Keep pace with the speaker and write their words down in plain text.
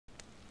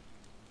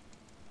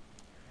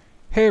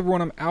Hey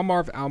everyone, I'm Almar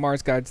of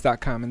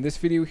almarsguides.com, and this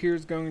video here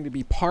is going to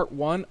be part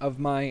 1 of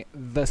my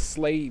The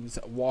Slaves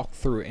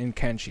walkthrough in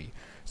Kenshi.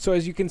 So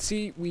as you can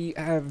see, we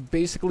have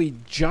basically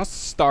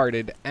just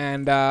started,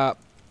 and the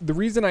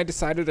reason I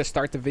decided to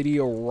start the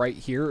video right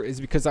here is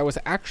because I was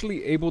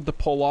actually able to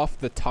pull off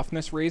the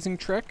toughness raising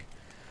trick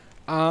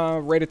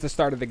right at the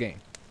start of the game.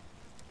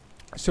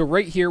 So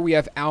right here we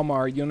have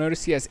Almar. You'll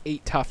notice he has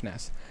 8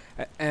 toughness,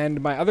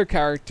 and my other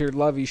character,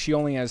 Lovey, she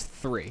only has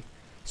 3.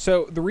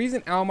 So the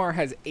reason Almar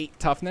has 8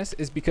 toughness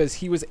is because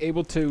he was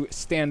able to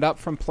stand up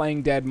from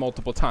playing dead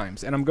multiple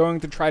times. And I'm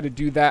going to try to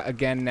do that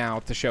again now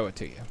to show it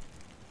to you.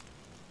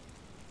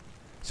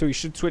 So he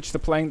should switch to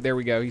playing. There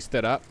we go. He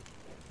stood up.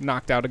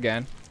 Knocked out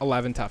again.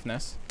 11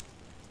 toughness.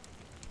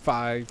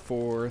 5,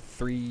 4,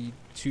 3,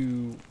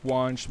 2,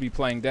 1. Should be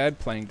playing dead.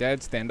 Playing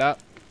dead. Stand up.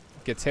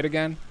 Gets hit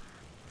again.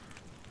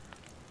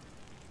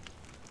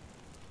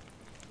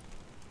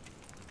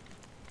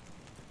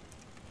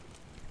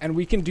 And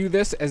we can do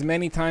this as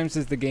many times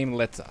as the game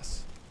lets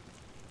us.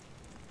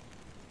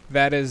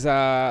 That is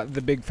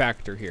the big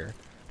factor here.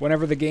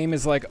 Whenever the game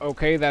is like,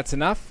 okay, that's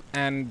enough,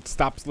 and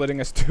stops letting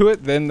us do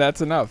it, then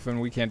that's enough, and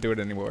we can't do it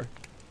anymore.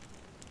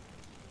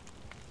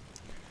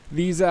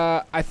 These,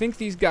 I think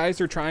these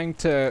guys are trying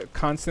to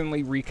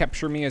constantly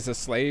recapture me as a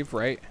slave,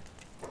 right?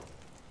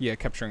 Yeah,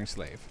 capturing a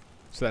slave.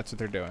 So that's what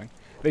they're doing.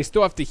 They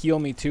still have to heal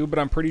me too, but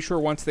I'm pretty sure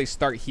once they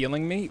start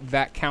healing me,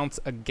 that counts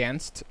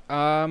against,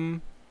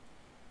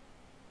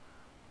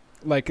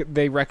 like,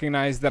 they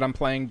recognize that I'm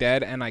playing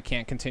dead and I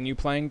can't continue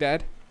playing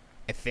dead,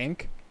 I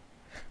think.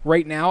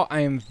 Right now, I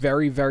am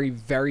very, very,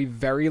 very,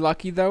 very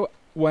lucky, though.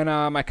 When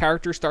my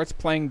character starts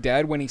playing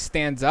dead, when he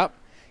stands up,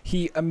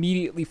 he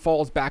immediately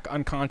falls back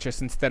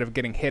unconscious instead of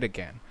getting hit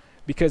again.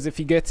 Because if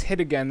he gets hit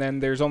again, then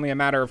there's only a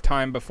matter of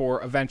time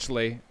before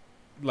eventually,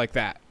 like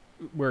that,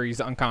 where he's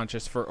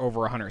unconscious for over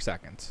 100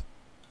 seconds.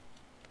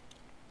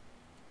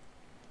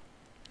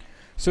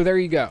 So there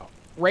you go.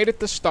 Right at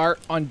the start,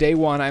 on day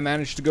 1, I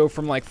managed to go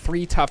from like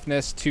 3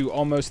 toughness to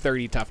almost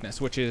 30 toughness,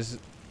 which is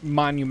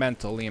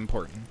monumentally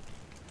important.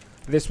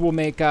 This will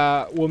make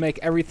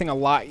everything a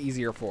lot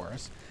easier for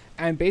us.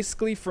 And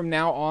basically, from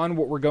now on,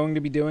 what we're going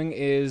to be doing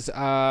is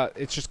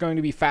it's just going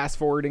to be fast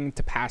forwarding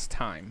to past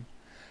time.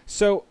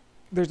 So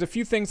there's a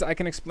few things I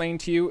can explain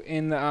to you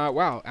in the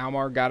wow,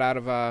 Almar got out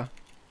of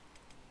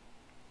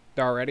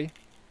already.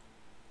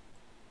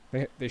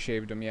 They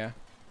shaved him, yeah,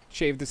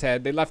 shaved his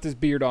head. They left his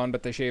beard on,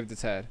 but they shaved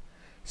his head.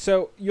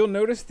 So you'll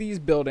notice these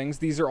buildings.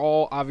 These are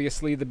all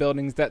obviously the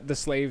buildings that the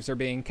slaves are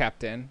being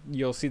kept in.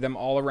 You'll see them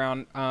all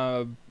around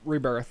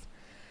Rebirth.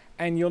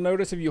 And you'll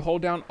notice if you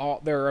hold down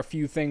Alt, there are a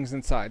few things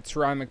inside.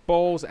 Ceramic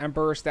bowls,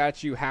 emperor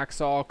statue,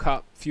 hacksaw,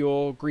 cup,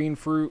 fuel, green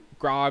fruit,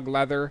 grog,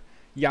 leather,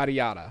 yada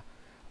yada.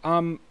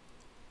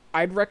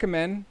 I'd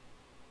recommend...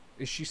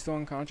 Is she still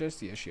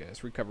unconscious? Yes, she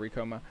is. Recovery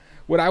coma.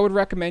 What I would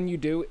recommend you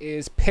do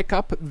is pick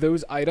up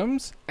those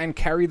items and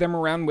carry them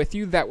around with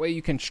you. That way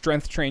you can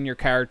strength train your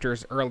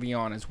characters early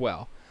on as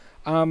well.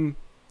 I'm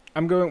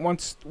going...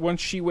 Once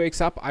she wakes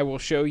up, I will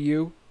show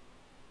you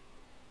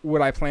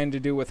what I plan to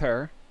do with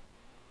her.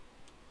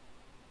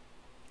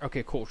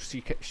 Okay, cool.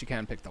 She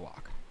can pick the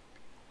lock.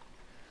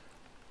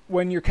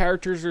 When your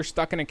characters are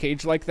stuck in a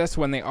cage like this,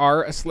 when they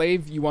are a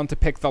slave, you want to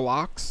pick the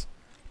locks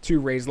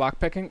to raise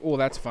lockpicking. Oh,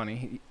 that's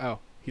funny.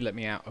 He let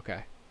me out.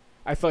 Okay.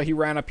 I thought he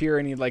ran up here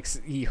and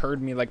he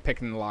heard me like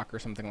picking the lock or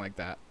something like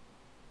that.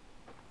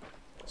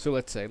 So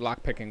let's say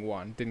lockpicking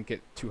 1 didn't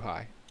get too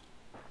high.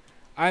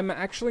 I'm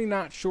actually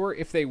not sure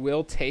if they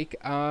will take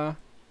okay,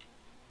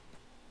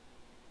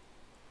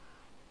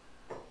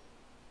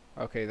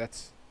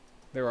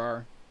 there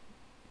are.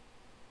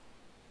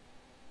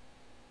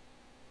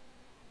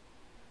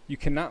 You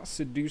cannot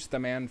seduce the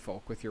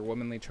manfolk with your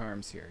womanly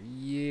charms here.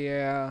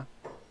 Yeah.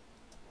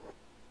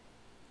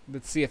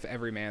 Let's see if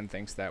every man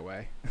thinks that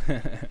way.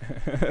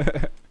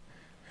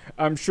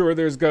 I'm sure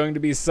there's going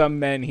to be some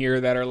men here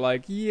that are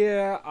like,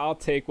 yeah, I'll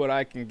take what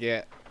I can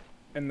get.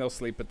 And they'll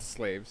sleep with the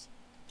slaves.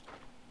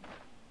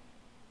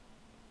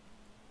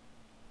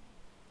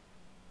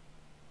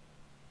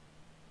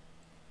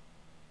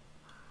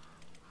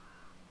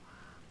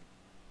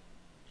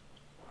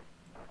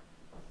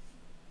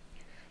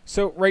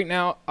 So right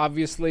now,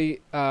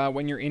 obviously,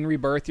 when you're in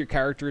Rebirth, your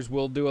characters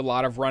will do a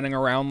lot of running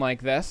around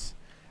like this.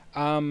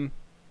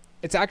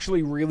 It's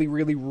actually really,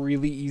 really,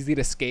 really easy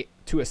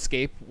to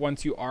escape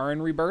once you are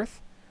in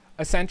Rebirth.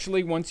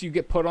 Essentially, once you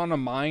get put on a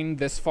mine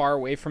this far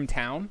away from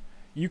town,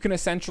 you can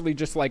essentially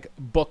just like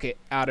book it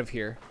out of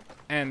here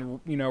and,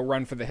 you know,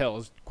 run for the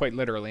hills, quite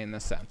literally in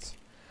this sense.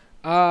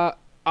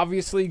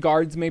 Obviously,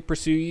 guards may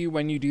pursue you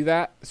when you do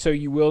that, so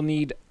you will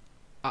need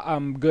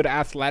good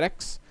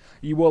athletics.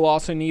 You will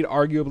also need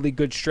arguably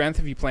good strength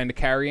if you plan to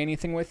carry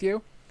anything with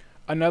you.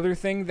 Another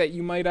thing that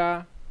you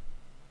might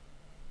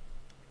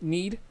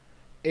need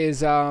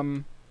is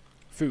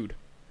food.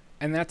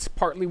 And that's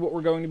partly what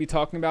we're going to be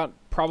talking about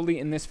probably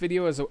in this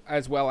video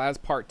as well as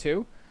part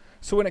 2.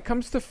 So when it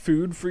comes to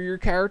food for your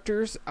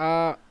characters,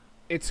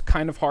 it's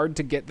kind of hard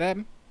to get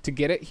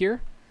it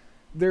here.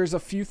 There's a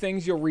few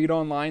things you'll read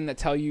online that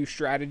tell you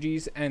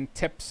strategies and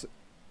tips.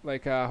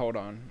 Like, hold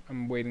on.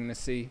 I'm waiting to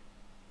see.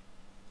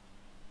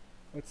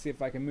 Let's see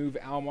if I can move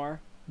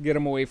Almar. Get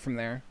him away from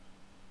there.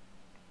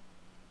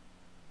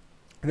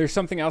 There's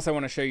something else I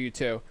want to show you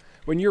too.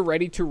 When you're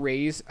ready to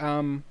raise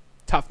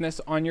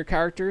toughness on your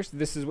characters,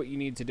 this is what you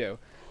need to do.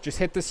 Just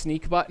hit the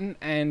sneak button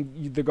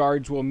and the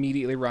guards will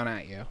immediately run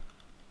at you.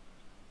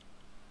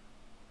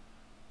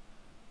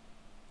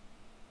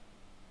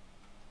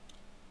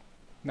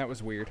 That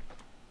was weird.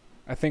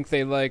 I think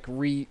they like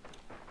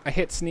I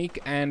hit sneak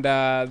and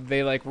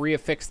they like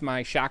reaffixed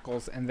my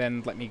shackles and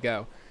then let me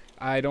go.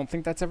 I don't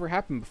think that's ever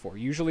happened before.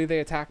 Usually they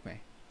attack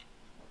me.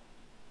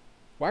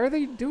 Why are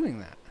they doing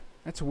that?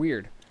 That's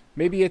weird.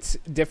 Maybe it's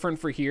different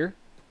for here.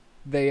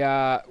 They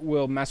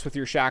will mess with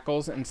your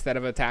shackles instead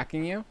of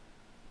attacking you.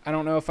 I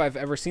don't know if I've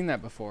ever seen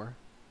that before.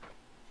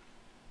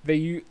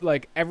 They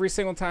like every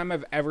single time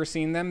I've ever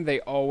seen them, they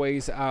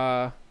always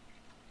attack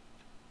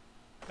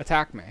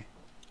me.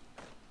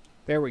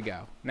 There we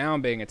go. Now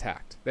I'm being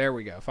attacked. There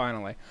we go,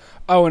 finally.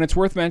 Oh, and it's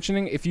worth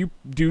mentioning, if you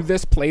do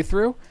this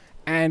playthrough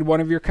and one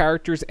of your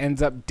characters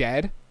ends up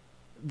dead,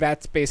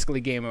 that's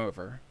basically game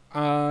over.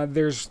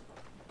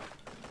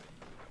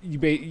 You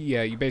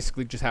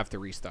basically just have to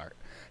restart.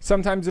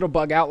 Sometimes it'll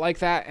bug out like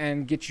that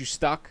and get you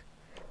stuck,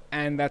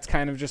 and that's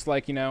kind of just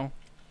like, you know,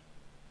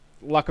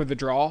 luck of the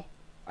draw,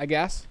 I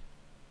guess.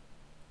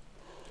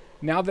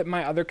 Now that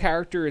my other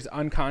character is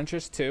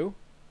unconscious too,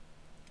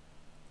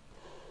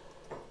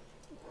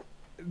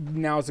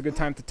 now is a good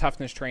time to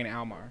toughness train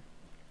Almar,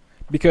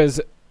 because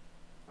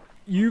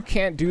you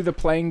can't do the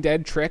playing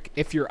dead trick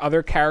if your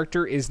other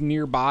character is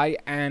nearby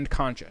and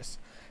conscious,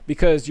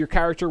 because your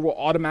character will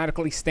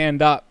automatically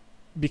stand up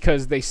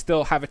because they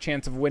still have a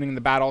chance of winning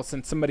the battle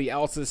since somebody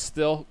else is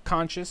still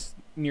conscious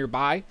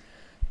nearby.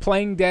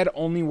 Playing dead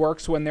only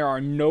works when there are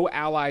no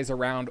allies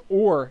around,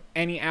 or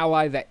any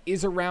ally that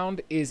is around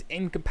is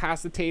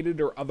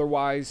incapacitated or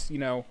otherwise, you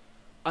know,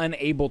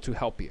 unable to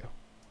help you.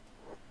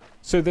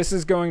 So this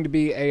is going to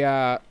be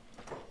a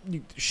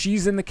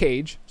she's in the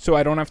cage, so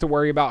I don't have to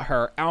worry about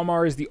her.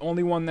 Almar is the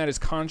only one that is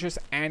conscious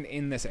and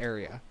in this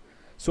area,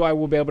 so I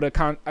will be able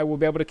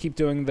to keep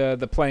doing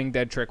the playing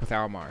dead trick with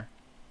Almar,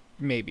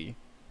 maybe,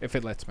 if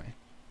it lets me,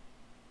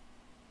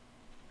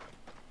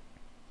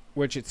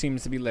 which it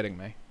seems to be letting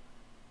me.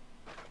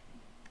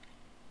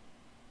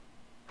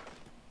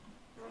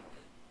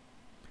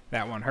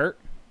 That one hurt.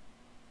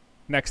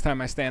 Next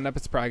time I stand up,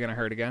 it's probably gonna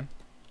hurt again.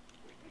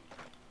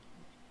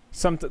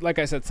 Like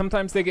I said,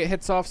 sometimes they get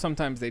hits off,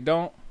 sometimes they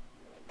don't.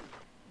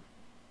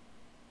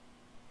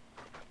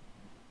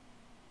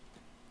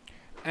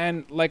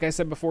 And like I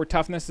said before,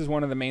 toughness is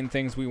one of the main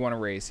things we want to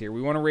raise here.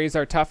 We want to raise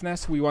our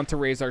toughness, we want to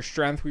raise our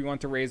strength, we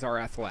want to raise our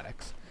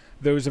athletics.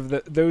 Those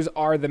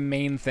are the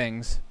main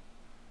things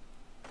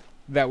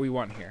that we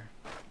want here.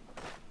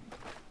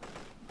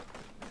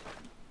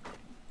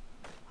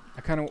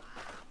 I kind of...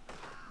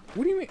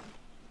 What do you mean?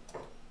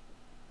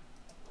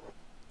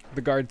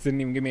 The guards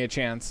didn't even give me a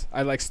chance.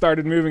 I like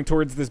started moving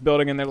towards this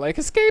building and they're like,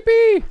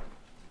 escapee!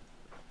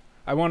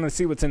 I wanted to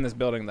see what's in this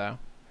building though.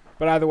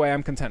 But either way,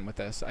 I'm content with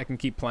this. I can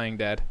keep playing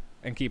dead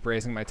and keep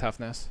raising my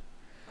toughness.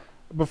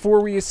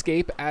 Before we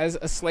escape as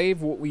a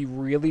slave, what we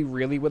really,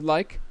 really would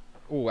like...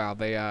 Oh wow,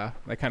 they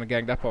kind of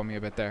ganged up on me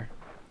a bit there.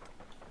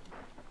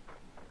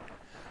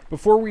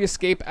 Before we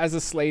escape as a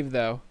slave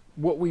though,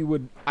 what we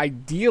would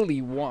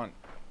ideally want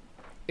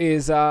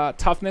is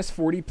toughness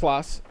 40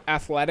 plus,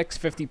 athletics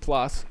 50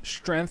 plus,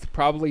 strength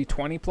probably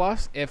 20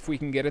 plus if we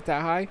can get it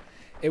that high.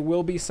 It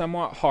will be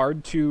somewhat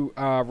hard to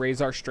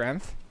raise our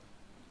strength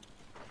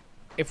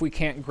if we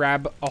can't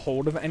grab a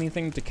hold of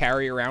anything to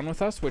carry around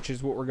with us, which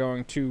is what we're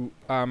going to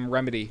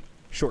remedy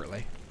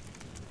shortly.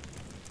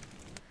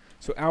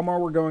 So Almar,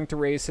 we're going to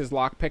raise his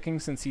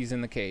lockpicking since he's in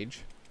the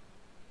cage.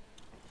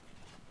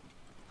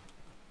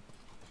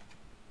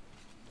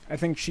 I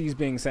think she's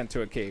being sent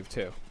to a cave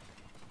too.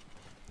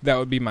 That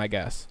would be my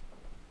guess.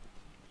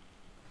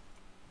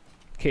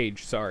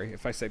 Cage, sorry.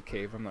 If I said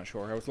cave, I'm not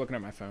sure. I was looking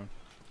at my phone.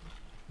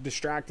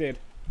 Distracted.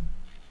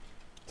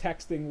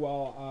 Texting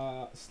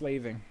while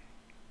slaving.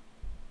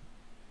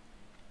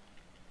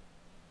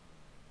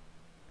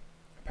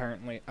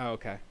 Apparently. Oh,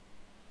 okay.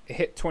 It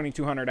hit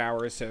 2,200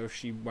 hours, so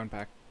she went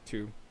back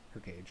to her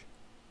cage.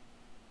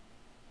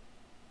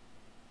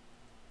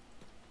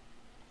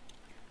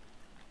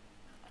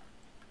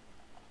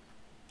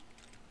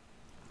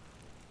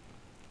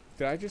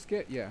 Did I just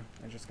get? Yeah,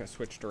 I just got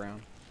switched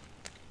around.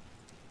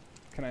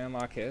 Can I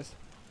unlock his?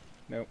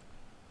 Nope.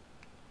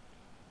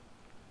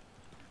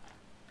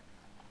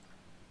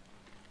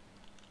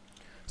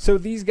 So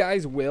these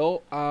guys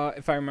will,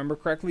 if I remember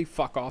correctly,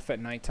 fuck off at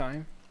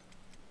nighttime.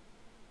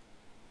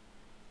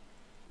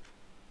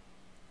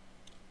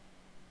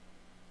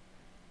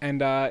 And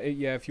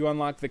yeah, if you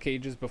unlock the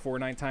cages before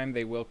nighttime,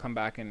 they will come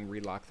back and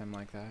relock them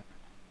like that.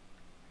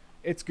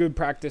 It's good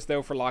practice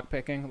though for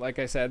lockpicking. Like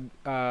I said,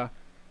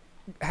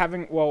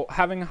 having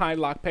high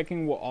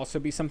lockpicking will also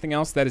be something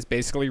else that is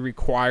basically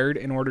required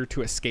in order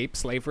to escape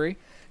slavery,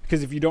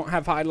 Because if you don't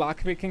have high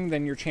lockpicking,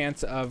 then your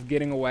chance of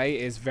getting away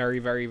is very,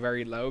 very,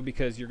 very low,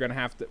 because you're going to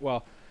have to,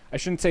 well, I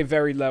shouldn't say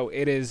very low,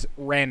 it is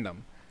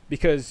random,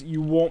 because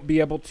you won't be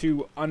able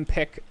to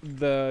unpick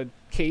the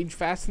cage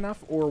fast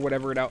enough, or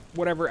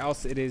whatever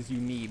else it is you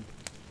need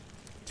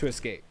to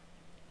escape.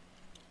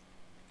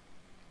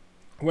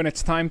 When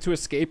it's time to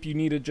escape, you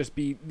need to just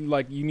be,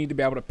 like, you need to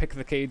be able to pick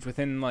the cage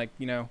within, like,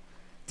 you know,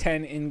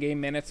 10 in-game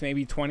minutes,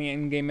 maybe 20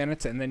 in-game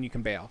minutes, and then you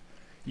can bail.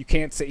 You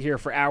can't sit here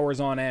for hours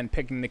on end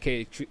picking the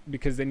cage,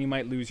 because then you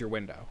might lose your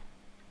window.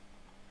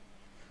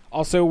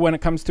 Also, when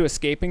it comes to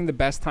escaping, the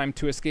best time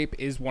to escape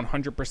is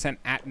 100%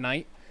 at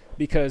night,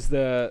 because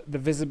the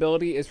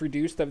visibility is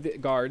reduced of the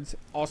guards.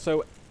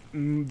 Also,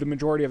 the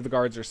majority of the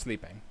guards are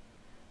sleeping,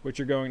 which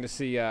you're going to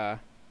see a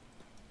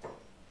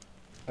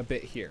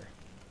bit here.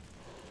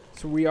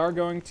 So we are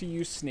going to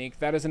use sneak.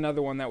 That is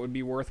another one that would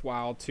be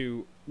worthwhile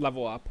to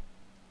level up.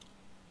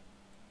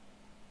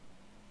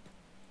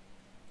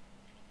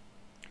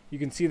 You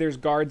can see there's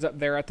guards up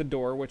there at the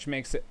door, which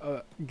makes it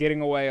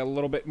getting away a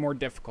little bit more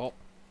difficult.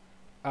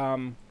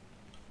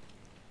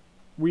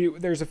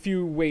 There's a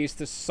few ways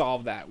to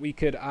solve that. We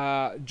could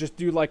just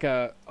do like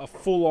a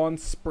full-on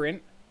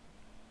sprint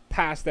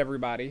past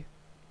everybody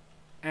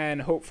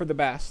and hope for the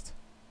best,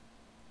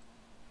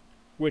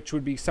 which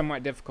would be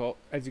somewhat difficult.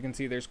 As you can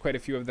see, there's quite a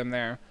few of them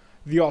there.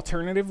 The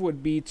alternative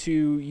would be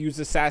to use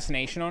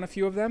assassination on a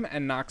few of them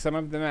and knock some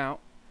of them out.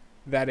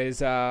 That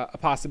is a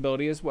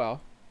possibility as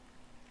well.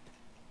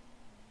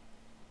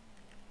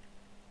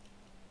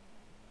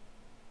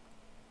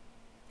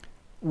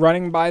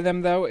 Running by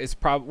them, though, is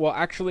well,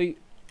 actually,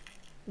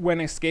 when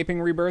escaping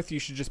Rebirth, you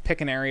should just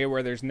pick an area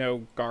where there's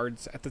no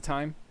guards at the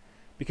time.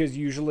 Because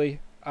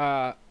usually,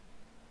 actually,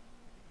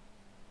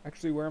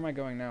 where am I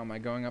going now? Am I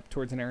going up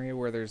towards an area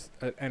where there's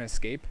an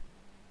escape?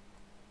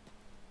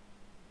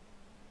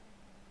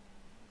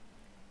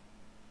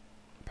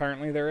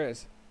 Apparently there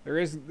is. There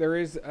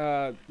is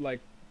like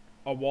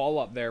a wall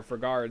up there for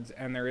guards,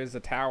 and there is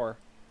a tower.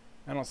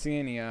 I don't see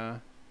any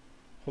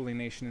Holy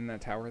Nation in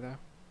that tower, though.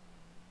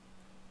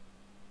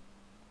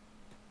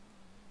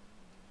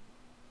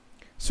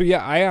 So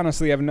yeah, I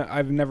honestly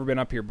I've never been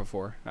up here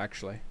before,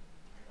 actually.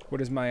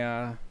 What is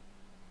my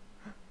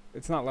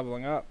it's not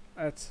leveling up.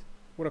 That's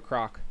what a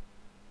crock.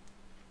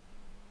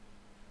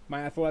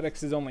 My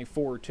athletics is only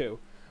 4 too.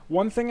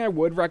 One thing I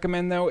would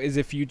recommend, though, is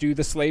if you do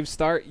the slave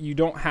start, you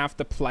don't have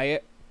to play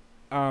it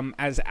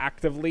as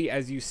actively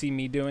as you see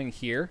me doing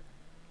here.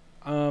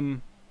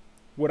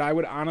 What I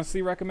would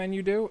honestly recommend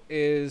you do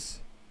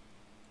is,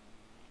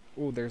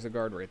 oh, there's a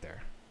guard right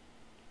there.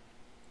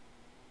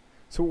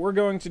 So what we're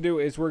going to do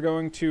is we're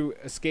going to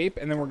escape,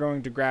 and then we're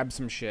going to grab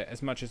some shit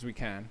as much as we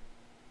can.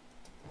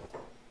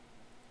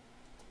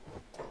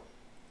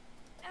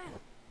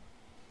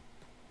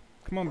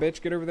 Come on,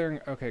 bitch, get over there.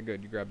 And, okay,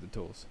 good, you grabbed the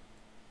tools.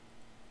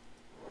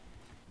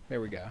 There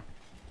we go.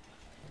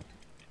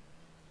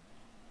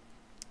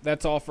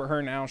 That's all for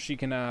her now. She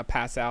can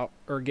pass out,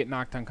 or get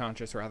knocked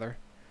unconscious, rather.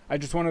 I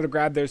just wanted to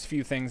grab those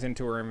few things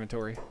into her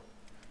inventory.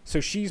 So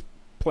she's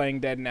playing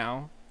dead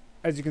now.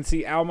 As you can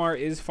see, Almar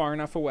is far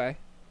enough away.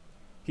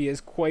 He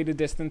is quite a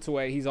distance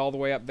away. He's all the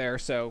way up there.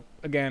 So,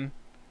 again,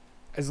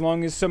 as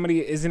long as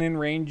somebody isn't in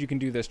range, you can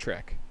do this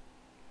trick.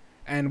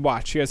 And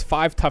watch, she has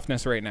 5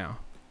 toughness right now.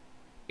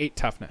 8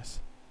 toughness.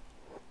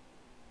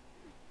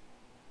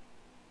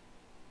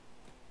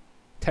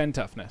 10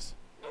 toughness.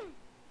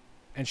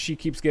 And she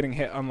keeps getting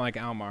hit, unlike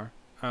Almar.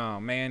 Oh,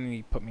 man, and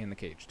he put me in the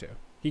cage, too.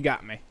 He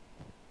got me.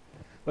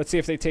 Let's see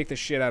if they take the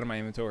shit out of my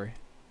inventory.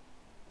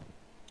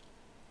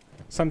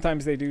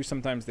 Sometimes they do,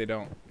 sometimes they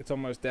don't. It's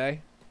almost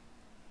day.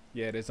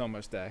 Yeah, it is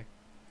almost day.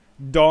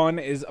 Dawn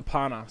is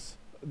upon us.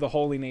 The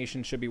Holy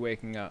Nation should be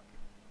waking up.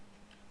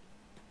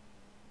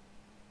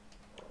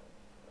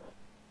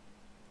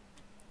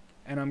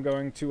 And I'm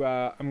going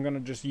to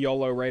just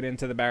YOLO right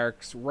into the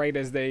barracks right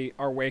as they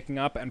are waking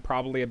up and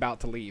probably about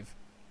to leave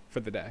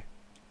for the day.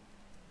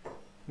 Let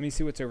me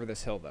see what's over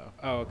this hill, though.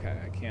 Oh, okay.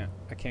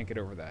 I can't get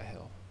over that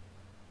hill.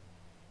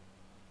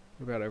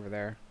 What about over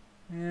there?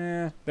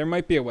 Yeah, there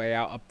might be a way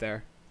out up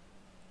there.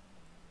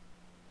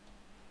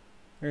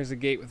 There's a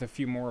gate with a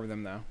few more of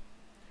them, though.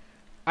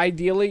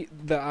 Ideally,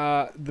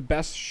 the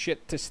best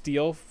shit to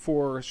steal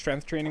for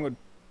strength training would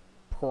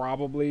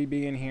probably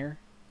be in here.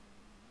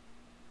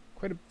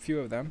 Quite a few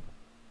of them.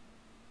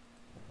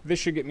 This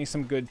should get me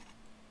some good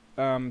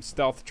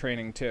stealth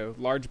training, too.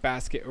 Large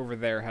basket over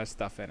there has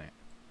stuff in it.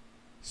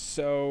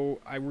 So,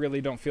 I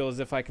really don't feel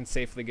as if I can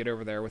safely get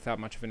over there without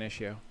much of an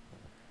issue.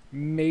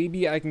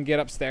 Maybe I can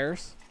get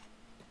upstairs.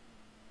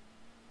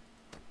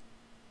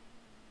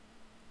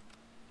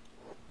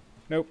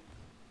 Nope.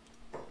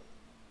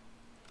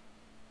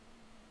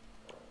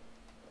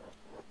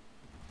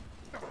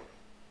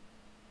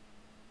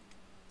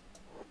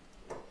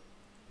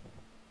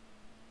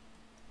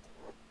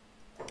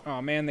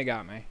 Oh man, they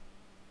got me.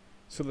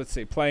 So let's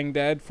see. Playing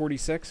dead,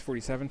 46,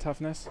 47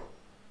 toughness.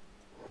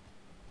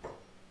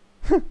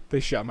 They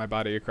shot my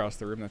body across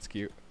the room. That's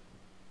cute.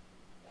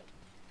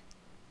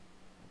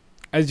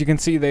 As you can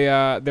see,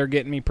 they're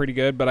getting me pretty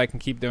good, but I can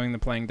keep doing the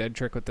playing dead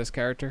trick with this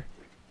character.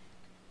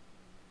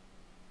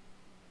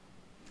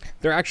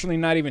 They're actually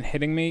not even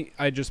hitting me.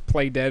 I just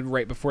play dead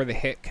right before the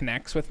hit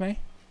connects with me.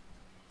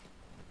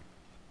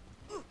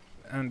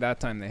 And that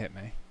time they hit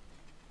me.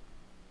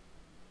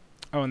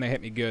 Oh, and they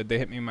hit me good. They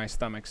hit me in my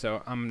stomach,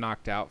 so I'm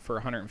knocked out for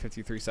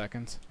 153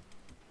 seconds.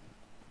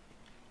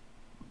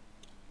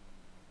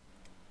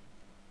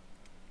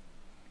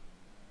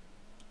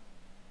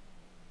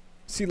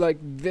 See, like,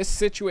 this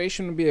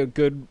situation would be a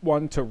good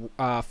one to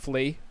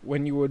flee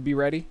when you would be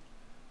ready.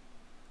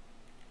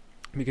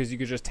 Because you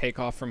could just take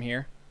off from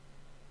here.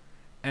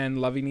 And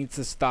Lovey needs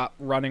to stop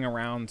running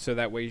around so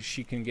that way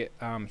she can get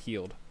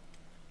healed.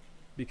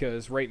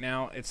 Because right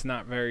now, it's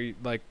not very,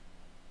 like,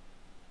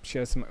 she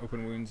has some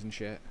open wounds and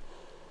shit.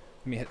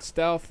 Let me hit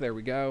stealth. There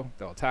we go.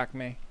 They'll attack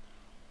me.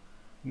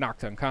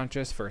 Knocked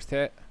unconscious. First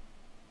hit.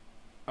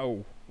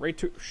 Oh,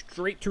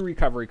 straight to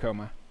recovery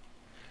coma.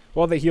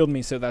 Well, they healed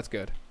me, so that's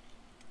good.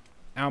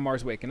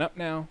 Almar's waking up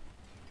now.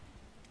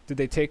 Did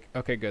they take...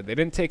 Okay, good. They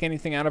didn't take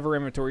anything out of her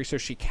inventory, so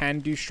she can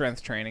do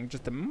strength training.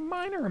 Just a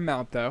minor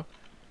amount, though,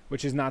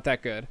 which is not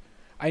that good.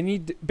 I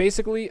need...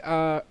 Basically,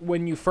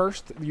 when you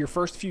your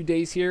first few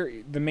days here,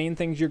 the main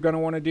things you're going to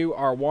want to do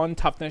are 1,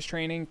 toughness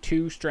training,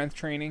 2, strength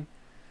training.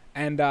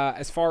 And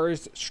as far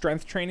as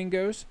strength training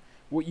goes,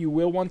 what you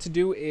will want to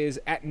do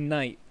is, at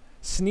night,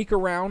 sneak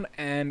around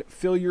and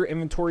fill your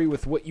inventory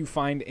with what you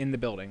find in the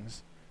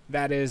buildings.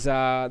 That is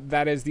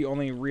the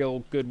only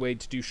real good way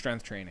to do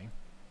strength training.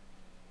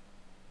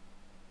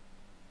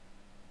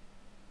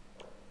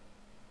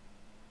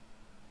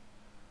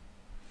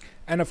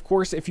 And of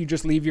course, if you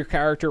just leave your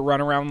character run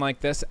around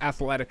like this,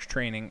 athletics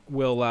training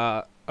will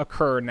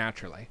occur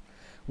naturally.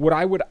 What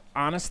I would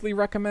honestly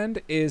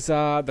recommend is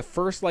the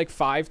first like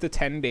 5 to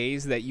 10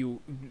 days that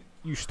you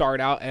start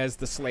out as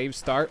the slave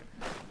start,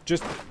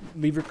 just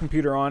leave your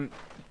computer on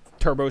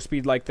turbo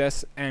speed like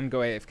this and go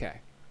AFK.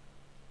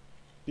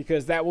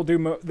 Because that will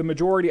do the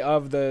majority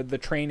of the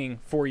training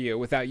for you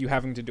without you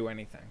having to do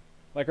anything.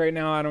 Like right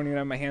now, I don't even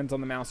have my hands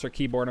on the mouse or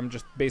keyboard. I'm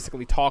just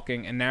basically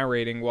talking and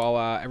narrating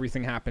while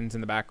everything happens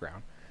in the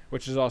background.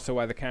 Which is also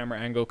why the camera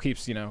angle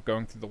keeps, you know,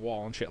 going through the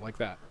wall and shit like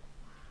that.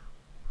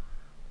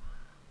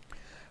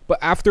 But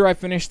after I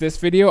finish this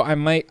video, I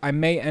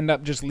may end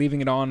up just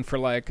leaving it on for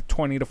like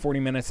 20 to 40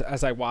 minutes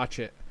as I watch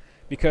it.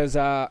 Because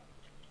I'm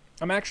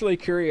actually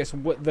curious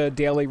what the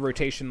daily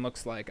rotation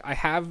looks like. I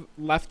have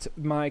left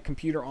my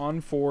computer on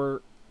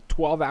for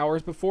 12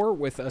 hours before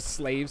with a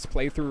slave's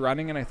playthrough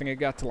running, and I think it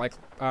got to like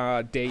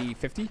day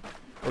 50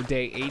 or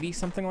day 80,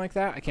 something like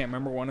that. I can't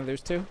remember, one of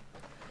those two.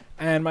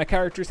 And my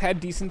characters had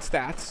decent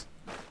stats.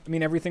 I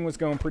mean, everything was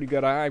going pretty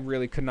good. I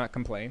really could not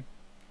complain.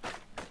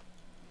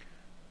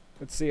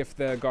 Let's see if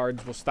the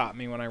guards will stop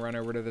me when I run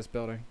over to this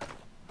building.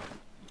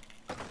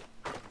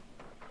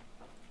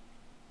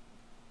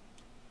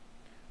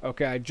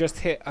 Okay, I just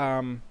hit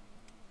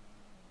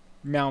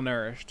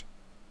malnourished.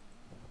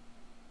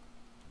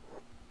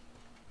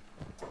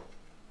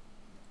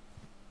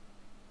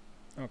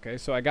 Okay,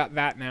 so I got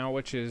that now,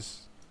 which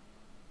is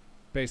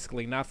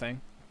basically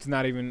nothing. It's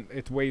not even,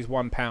 it weighs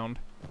 1 pound.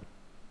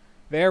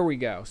 There we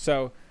go.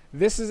 So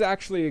this is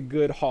actually a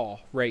good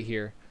haul right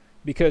here,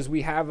 because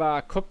we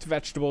have cooked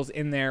vegetables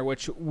in there,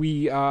 which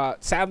we,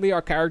 sadly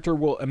our character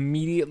will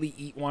immediately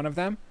eat one of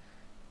them,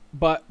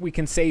 but we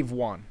can save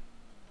one.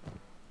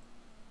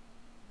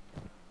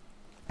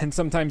 And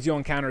sometimes you'll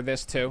encounter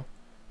this too.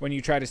 When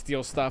you try to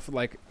steal stuff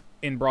like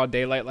in broad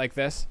daylight like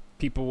this,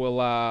 people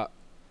will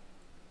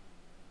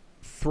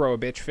throw a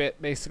bitch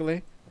fit,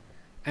 basically.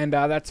 And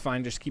that's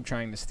fine, just keep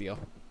trying to steal.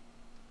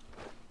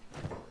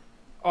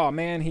 Oh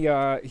man,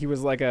 he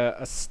was like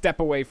a step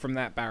away from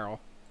that barrel.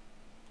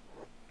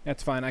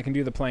 That's fine, I can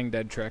do the playing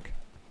dead trick.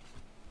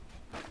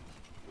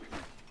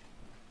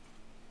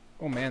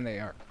 Oh man, they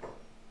are.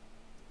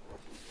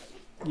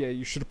 Yeah,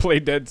 you should have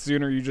played dead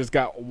sooner. You just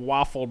got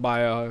waffled by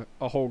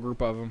a whole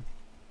group of them.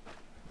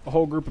 A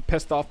whole group of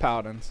pissed off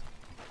paladins.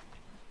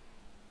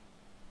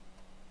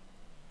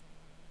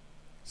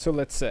 So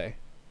let's say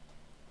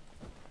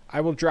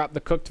I will drop the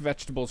cooked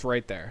vegetables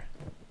right there.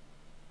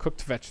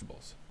 Cooked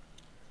vegetables.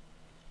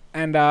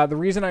 And the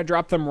reason I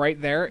dropped them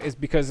right there is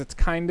because it's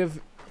kind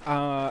of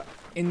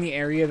in the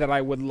area that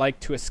I would like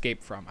to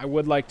escape from. I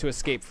would like to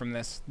escape from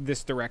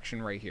this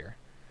direction right here.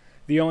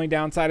 The only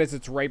downside is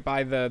it's right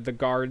by the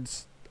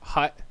guard's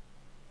hut,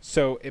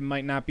 so it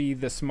might not be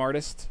the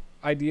smartest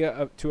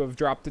idea to have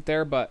dropped it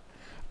there, but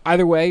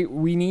either way,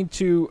 we need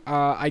to,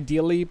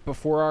 ideally,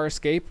 before our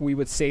escape, we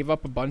would save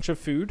up a bunch of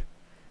food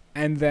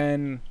and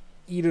then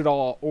eat it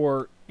all,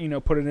 or, you know,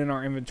 put it in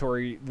our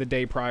inventory the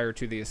day prior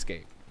to the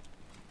escape.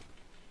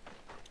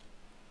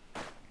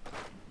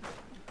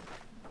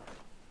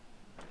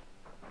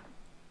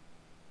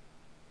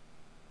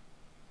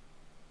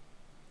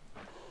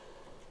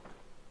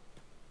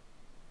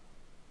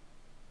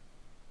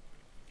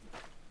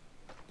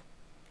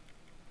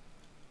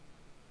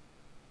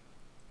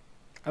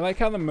 I like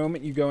how the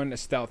moment you go into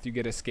stealth, you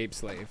get escape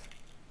slave.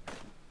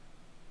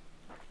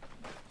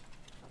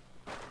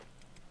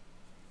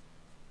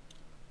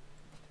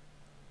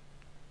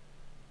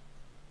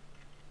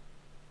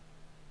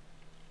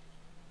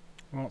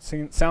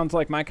 Well, sounds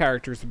like my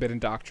character's a bit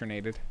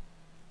indoctrinated.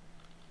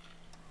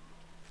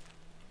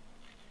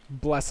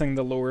 Blessing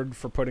the Lord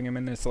for putting him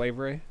into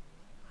slavery.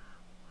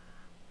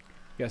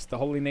 Yes, the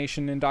Holy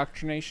Nation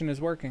indoctrination is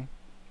working.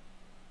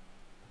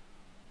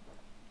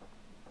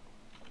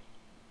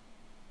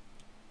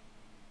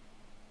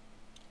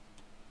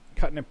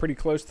 Cutting it pretty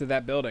close to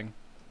that building.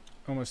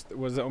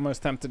 Was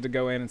almost tempted to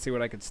go in and see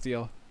what I could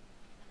steal.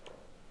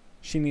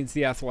 She needs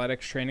the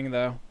athletics training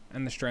though,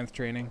 and the strength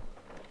training.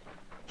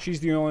 She's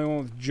the only one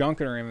with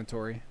junk in her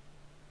inventory.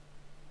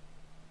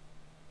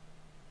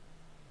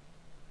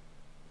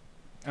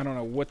 I don't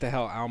know what the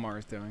hell Almar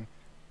is doing.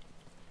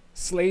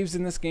 Slaves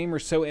in this game are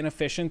so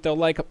inefficient. They'll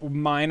like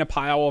mine a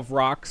pile of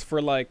rocks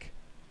for like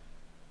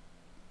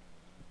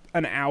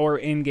an hour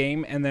in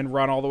game and then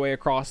run all the way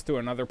across to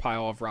another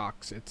pile of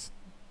rocks. It's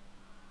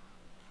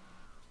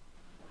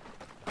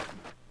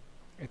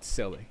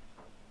silly.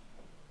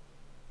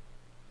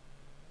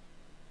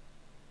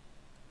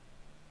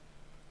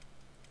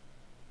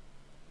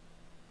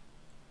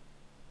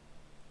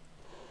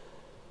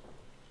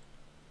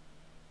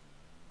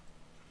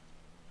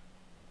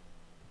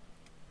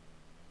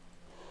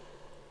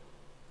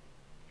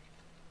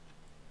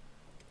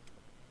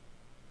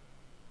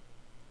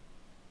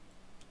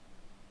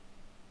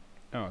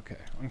 Oh, okay.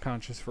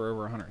 Unconscious for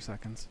over 100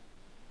 seconds.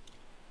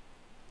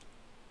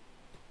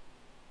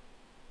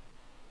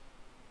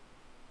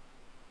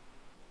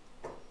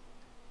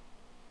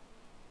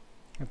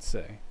 Let's see.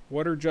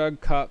 Water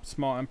jug, cup,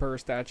 small emperor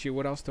statue.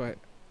 What else do I...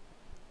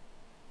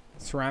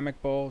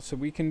 Ceramic bowl. So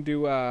we can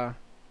do, Here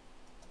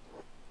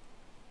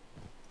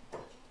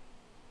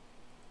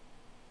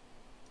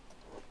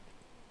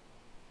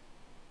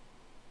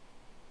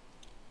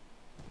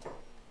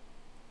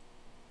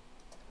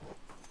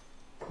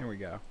we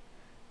go.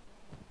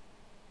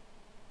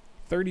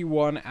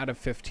 31 out of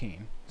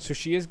 15. So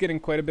she is getting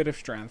quite a bit of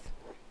strength.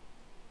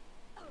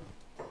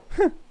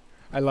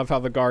 I love how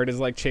the guard is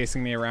like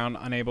chasing me around,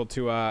 unable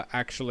to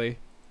actually...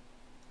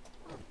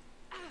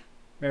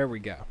 There we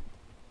go.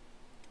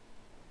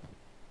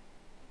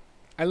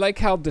 I like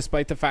how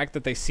despite the fact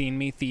that they've seen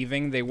me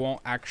thieving, they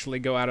won't actually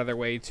go out of their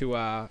way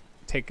to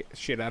take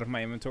shit out of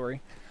my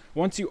inventory.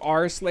 Once you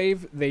are a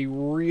slave, they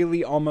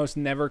really almost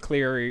never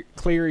clear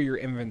your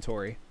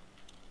inventory.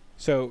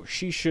 So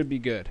she should be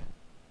good.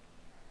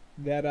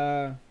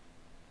 That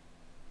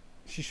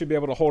she should be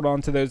able to hold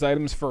on to those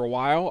items for a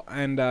while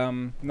and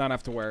not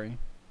have to worry.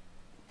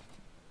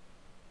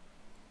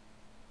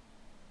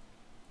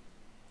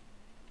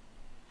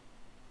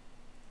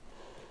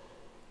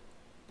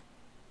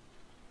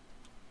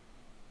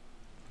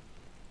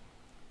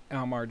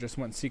 Almar just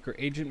went secret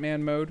agent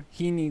man mode.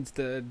 He needs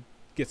to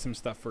get some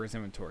stuff for his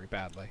inventory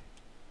badly.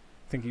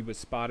 I think he was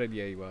spotted.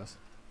 Yeah, he was.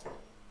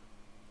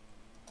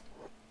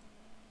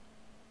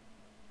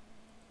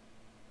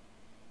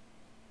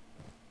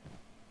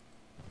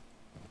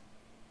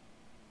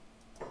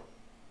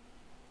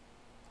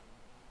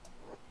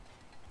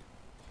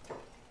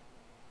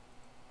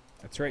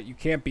 That's right, you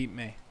can't beat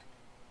me.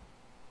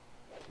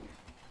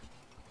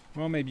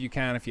 Well, maybe you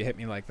can if you hit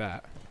me like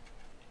that.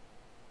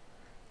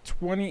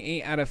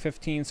 28 out of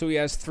 15, so he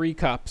has 3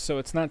 cups, so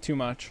it's not too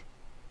much.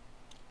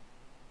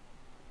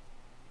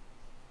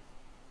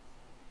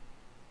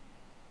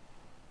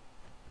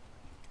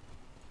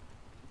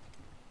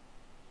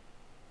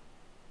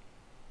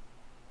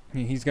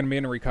 He's going to be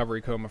in a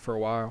recovery coma for a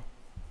while.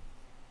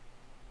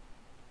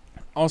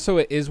 Also,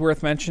 it is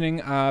worth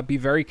mentioning, be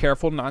very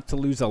careful not to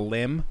lose a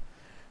limb.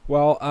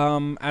 Well,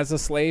 as a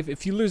slave,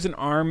 if you lose an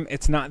arm,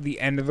 it's not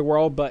the end of the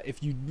world, but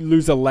if you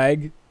lose a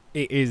leg,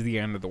 it is the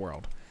end of the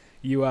world.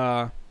 You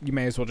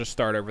may as well just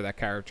start over. That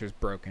character's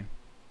broken.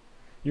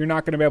 You're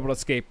not going to be able to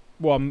escape,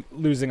 well,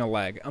 losing a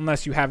leg,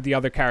 unless you have the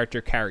other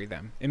character carry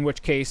them, in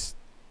which case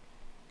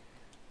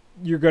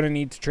you're going to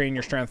need to train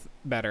your strength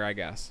better, I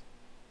guess.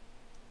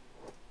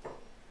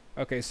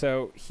 Okay,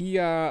 so he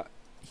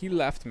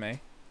left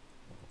me.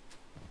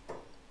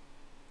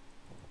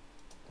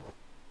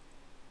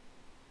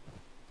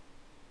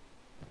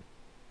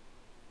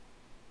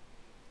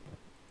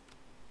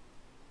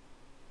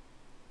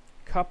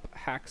 Cup,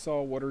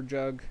 hacksaw, water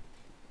jug.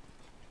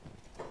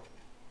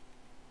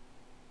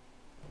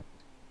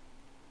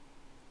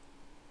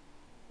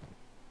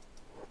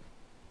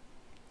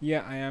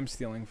 Yeah, I am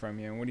stealing from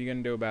you. What are you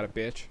gonna do about it,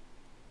 bitch?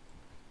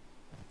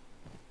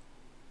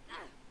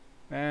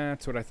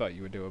 That's what I thought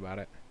you would do about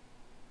it.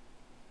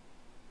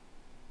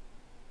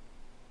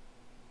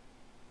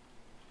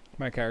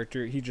 My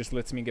character, he just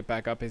lets me get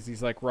back up as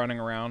he's like running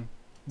around,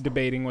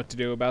 debating what to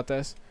do about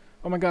this.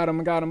 Oh my god, oh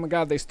my god, oh my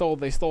god, they stole,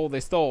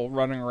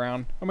 running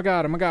around. Oh my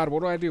god, what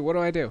do I do, what do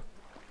I do?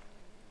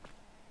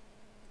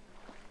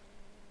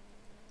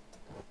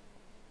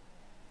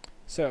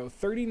 So,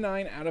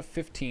 39 out of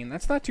 15,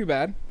 that's not too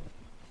bad.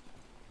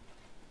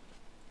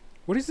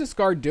 What is this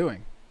guard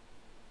doing?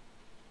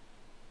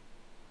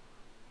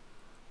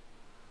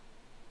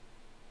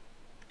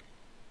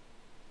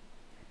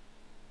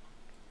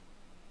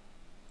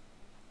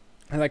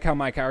 I like how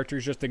my character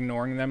is just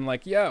ignoring them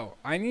like, yo,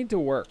 I need to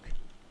work.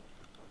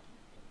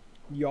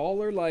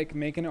 Y'all are like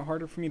making it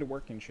harder for me to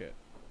work and shit.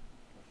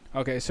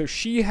 Okay, so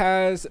she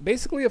has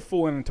basically a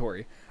full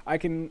inventory. I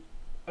can,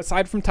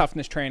 aside from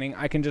toughness training,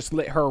 I can just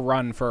let her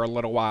run for a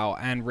little while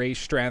and raise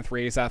strength,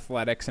 raise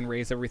athletics, and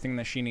raise everything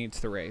that she needs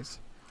to raise.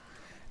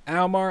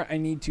 Almar, I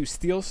need to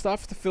steal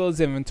stuff to fill his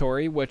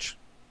inventory, which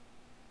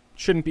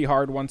shouldn't be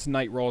hard once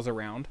night rolls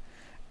around.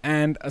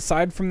 And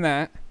aside from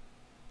that,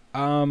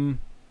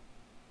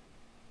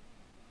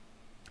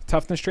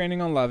 toughness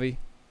training on Levy.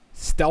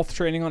 Stealth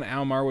training on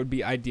Almar would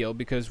be ideal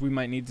because we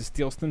might need to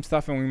steal some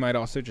stuff and we might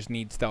also just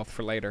need stealth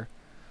for later.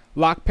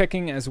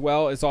 Lockpicking as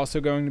well is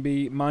also going to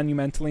be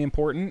monumentally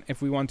important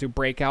if we want to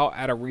break out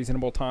at a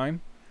reasonable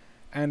time.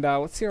 And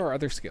let's see our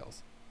other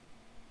skills.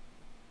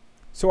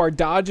 So our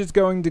dodge is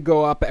going to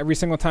go up every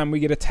single time we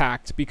get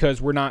attacked because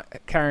we're not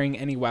carrying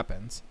any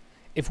weapons.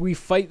 If we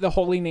fight the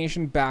Holy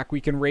Nation back, we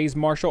can raise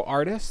martial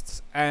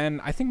artists,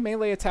 and I think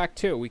melee attack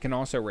too we can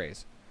also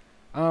raise.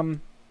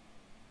 I'm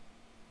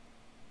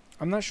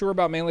not sure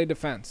about melee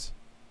defense.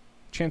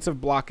 Chance of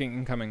blocking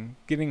incoming.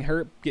 Getting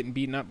hurt, getting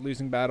beaten up,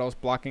 losing battles,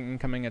 blocking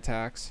incoming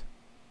attacks.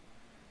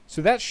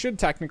 So that should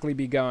technically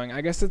be going.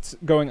 I guess it's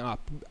going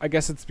up. I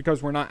guess it's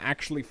because we're not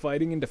actually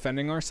fighting and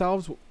defending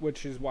ourselves,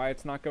 which is why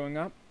it's not going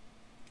up.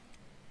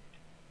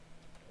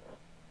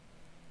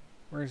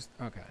 Where's...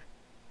 Okay.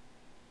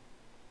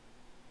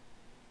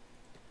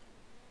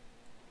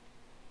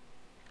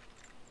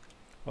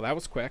 Well, that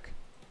was quick.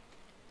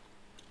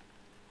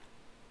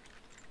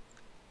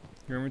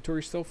 Your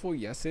inventory still full?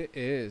 Yes, it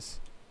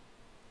is.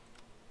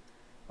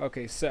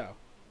 Okay, so.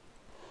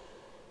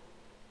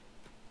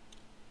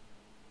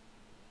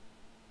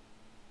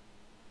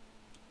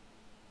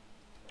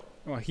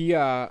 Well, he,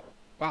 wow,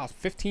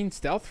 15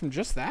 stealth from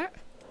just that?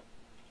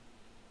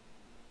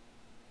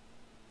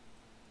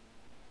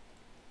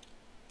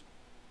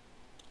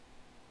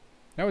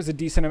 That was a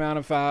decent amount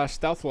of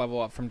stealth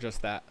level up from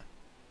just that.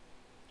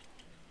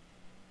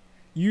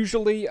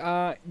 Usually,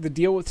 the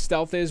deal with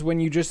stealth is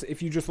when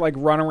if you just like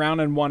run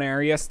around in one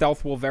area,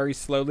 stealth will very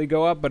slowly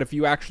go up. But if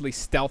you actually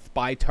stealth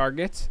by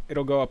targets,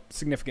 it'll go up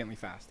significantly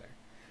faster.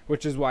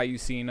 Which is why you've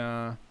seen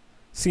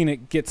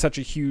it get such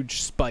a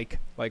huge spike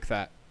like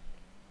that.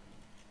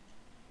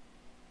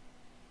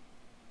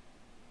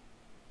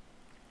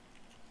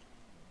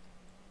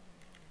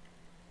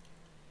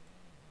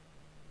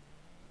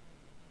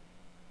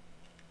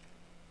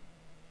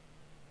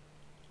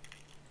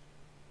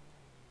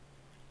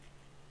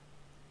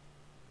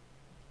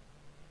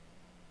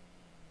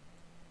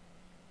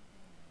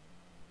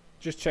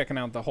 Just checking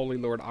out the Holy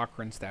Lord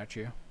Akron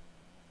statue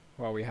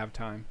while we have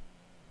time.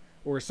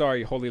 Or,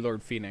 sorry, Holy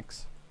Lord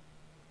Phoenix.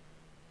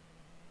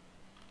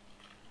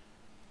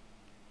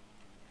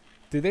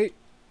 Did they...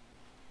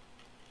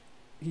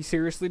 He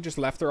seriously just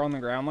left her on the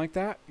ground like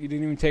that? You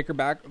didn't even take her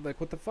back?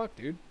 Like, what the fuck,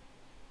 dude?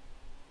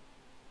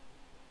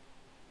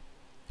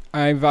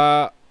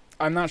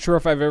 I'm not sure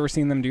if I've ever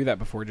seen them do that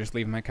before, just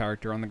leave my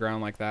character on the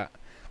ground like that.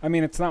 I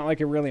mean, it's not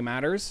like it really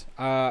matters.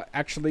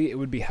 Actually, it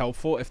would be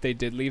helpful if they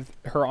did leave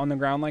her on the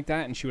ground like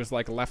that and she was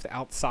like left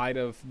outside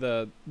of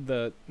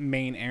the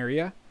main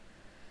area.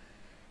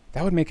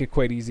 That would make it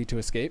quite easy to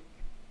escape.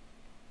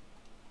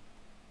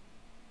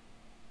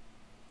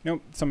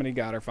 Nope, somebody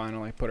got her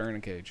finally. Put her in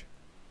a cage.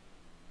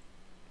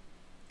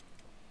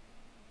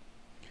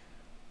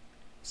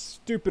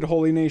 Stupid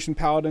Holy Nation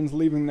paladins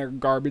leaving their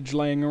garbage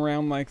laying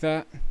around like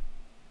that.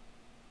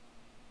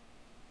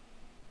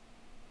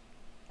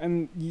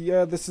 And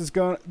yeah, this is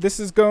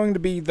going to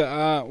be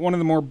the one of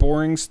the more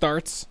boring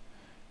starts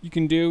you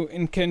can do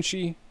in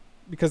Kenshi,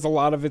 because a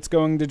lot of it's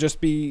going to just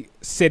be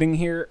sitting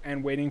here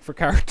and waiting for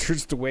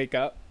characters to wake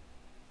up.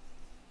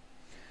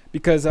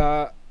 Because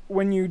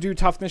when you do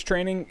toughness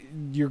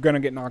training, you're going to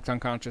get knocked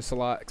unconscious a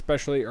lot,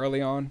 especially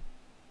early on.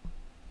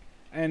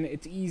 And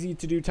it's easy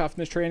to do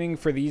toughness training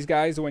for these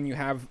guys when you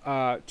have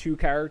 2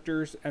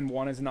 characters and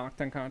one is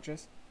knocked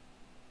unconscious.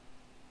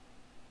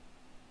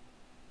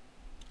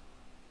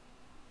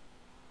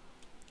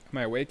 Am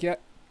I awake yet?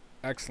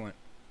 Excellent.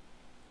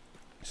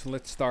 So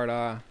let's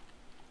start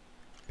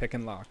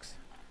picking locks.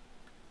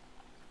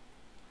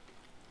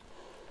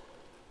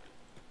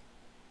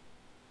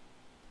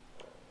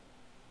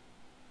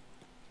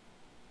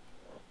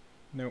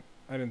 Nope,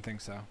 I didn't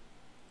think so. I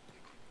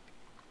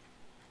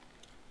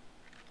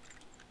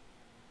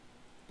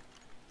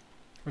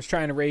was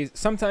trying to raise...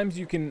 Sometimes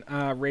you can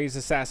raise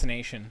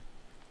assassination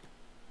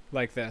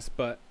like this,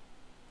 but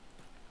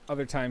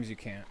other times you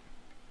can't.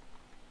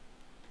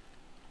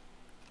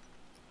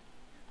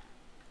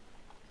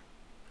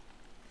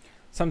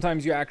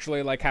 Sometimes you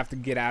actually like have to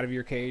get out of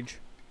your cage.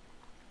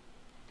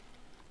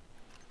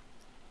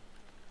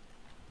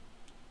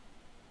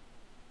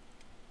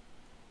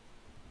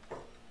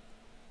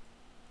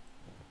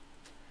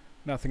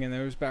 Nothing in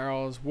those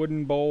barrels.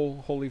 Wooden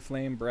bowl, holy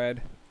flame,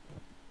 bread.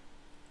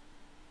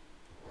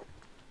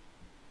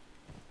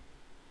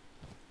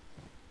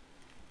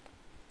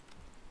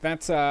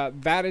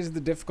 That is the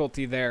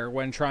difficulty there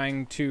when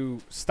trying to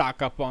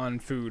stock up on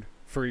food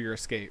for your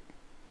escape.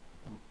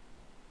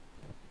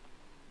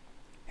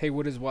 Hey,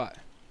 what is what?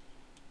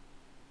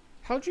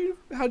 How'd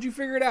you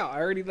figure it out? I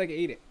already like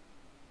ate it.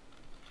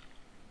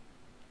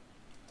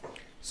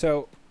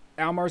 So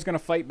Almar's gonna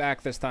fight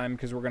back this time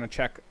because we're gonna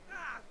check.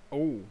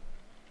 Oh,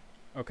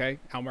 okay.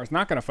 Almar's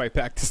not gonna fight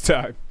back this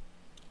time.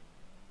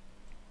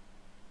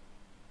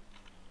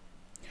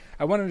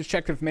 I wanted to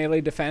check if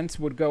melee defense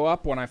would go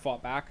up when I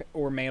fought back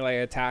or melee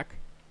attack.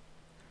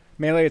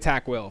 Melee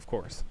attack will, of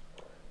course.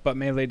 But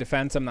melee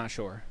defense, I'm not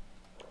sure.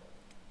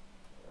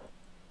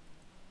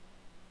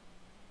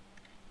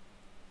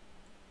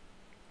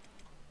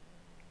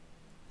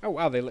 Oh,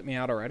 wow, they let me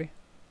out already.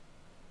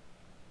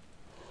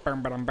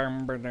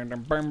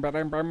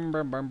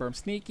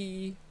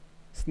 Sneaky.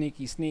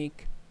 Sneaky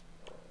sneak.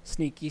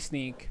 Sneaky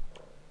sneak.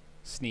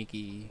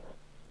 Sneaky.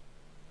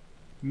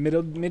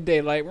 Mid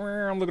daylight.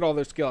 Look at all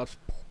their skill ups.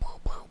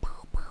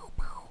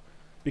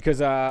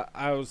 Because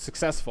I was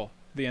successful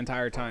the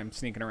entire time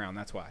sneaking around.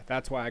 That's why.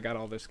 That's why I got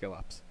all their skill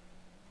ups.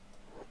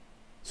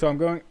 So I'm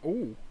going.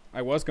 Ooh,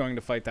 I was going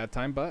to fight that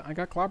time, but I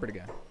got clobbered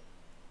again.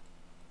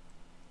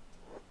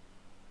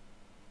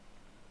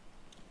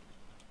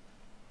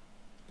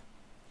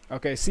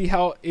 Okay, see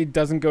how it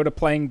doesn't go to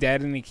playing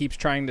dead and he keeps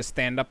trying to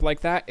stand up like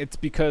that? It's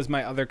because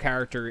my other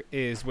character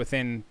is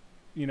within,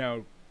 you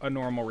know, a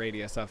normal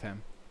radius of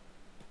him.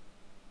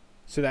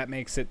 So that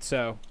makes it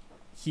so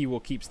he will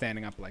keep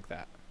standing up like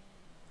that.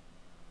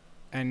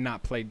 And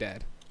not play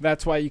dead.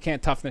 That's why you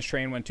can't toughness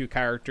train when two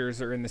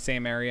characters are in the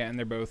same area and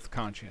they're both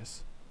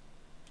conscious.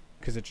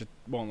 Because it just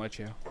won't let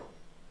you.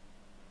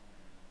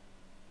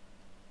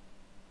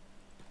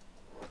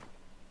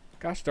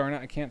 Gosh darn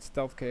it, I can't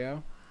stealth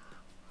KO.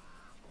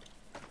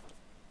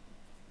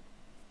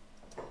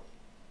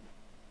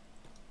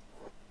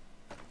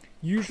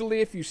 Usually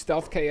if you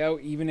stealth KO,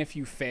 even if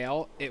you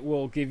fail, it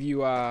will give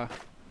you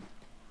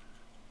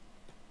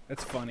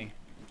That's funny.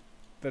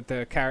 That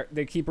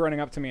they keep running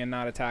up to me and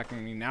not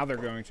attacking me. Now they're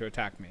going to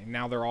attack me.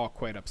 Now they're all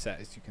quite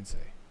upset, as you can see.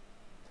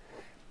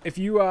 If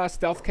you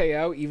stealth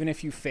KO, even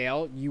if you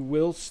fail, you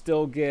will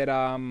still get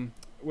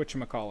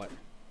whatchamacallit,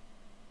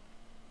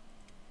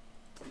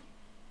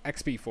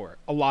 XP for it.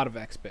 A lot of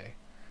XP.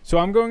 So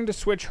I'm going to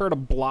switch her to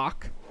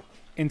block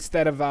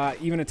instead of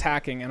even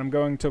attacking, and I'm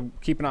going to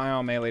keep an eye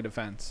on melee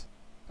defense.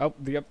 Oh,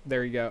 yep,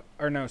 there you go.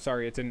 Or no,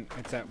 sorry, it's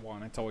at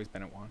 1. It's always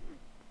been at 1.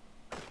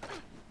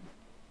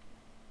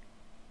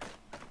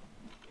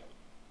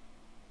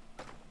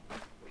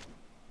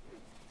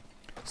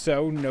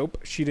 So, nope,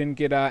 she didn't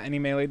get any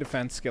melee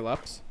defense skill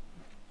ups.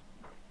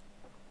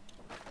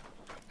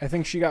 I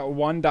think she got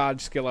 1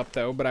 dodge skill up,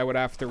 though, but I would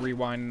have to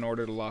rewind in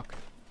order to look.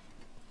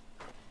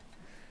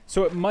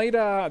 So it might,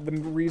 the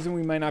reason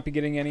we might not be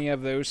getting any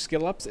of those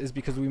skill ups is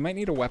because we might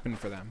need a weapon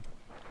for them.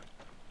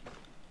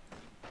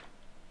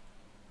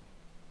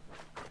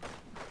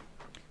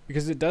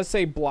 Because it does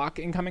say block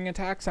incoming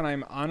attacks, and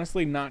I'm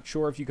honestly not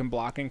sure if you can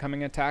block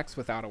incoming attacks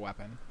without a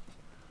weapon.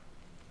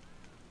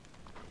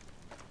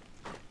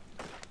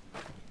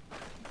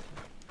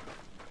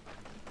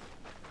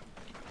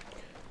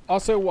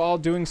 Also, while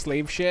doing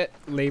slave shit,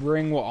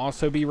 laboring will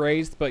also be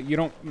raised, but you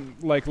don't,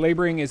 like,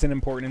 laboring isn't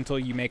important until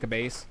you make a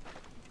base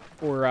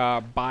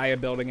or buy a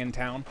building in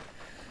town.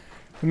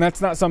 And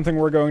that's not something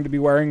we're going to be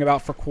worrying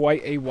about for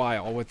quite a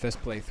while with this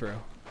playthrough.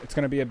 It's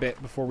going to be a bit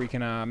before we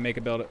can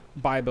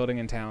buy a building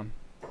in town.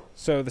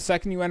 So the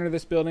second you enter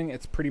this building,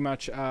 it's pretty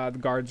much the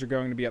guards are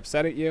going to be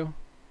upset at you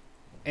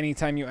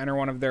anytime you enter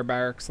one of their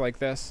barracks like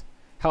this.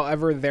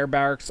 However, their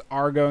barracks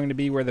are going to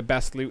be where the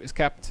best loot is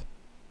kept.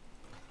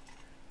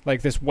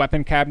 Like this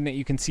weapon cabinet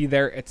you can see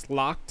there, it's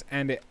locked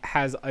and it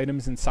has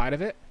items inside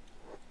of it.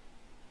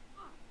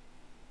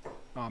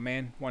 Aw,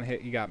 man, one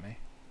hit, you got me.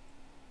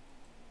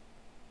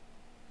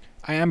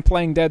 I am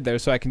playing dead though,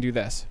 so I can do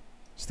this.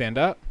 Stand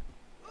up.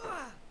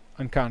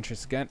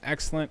 Unconscious again.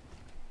 Excellent.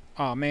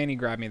 Aw, man, he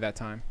grabbed me that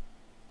time.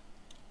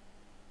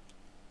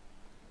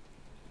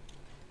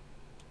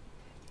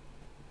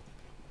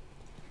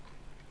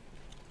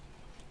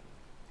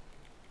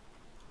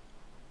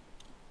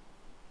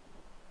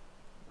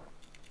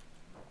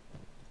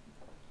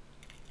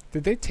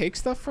 Did they take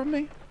stuff from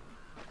me?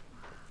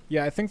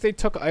 Yeah, I think they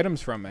took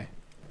items from me.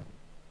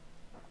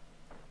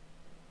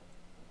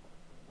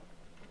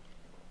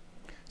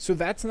 So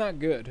that's not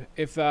good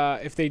if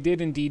they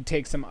did indeed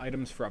take some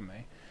items from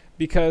me.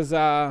 Because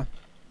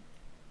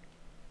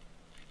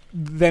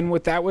then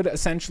what that would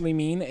essentially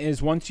mean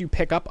is once you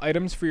pick up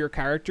items for your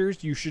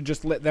characters, you should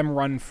just let them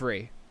run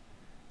free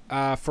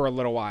for a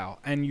little while.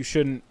 And you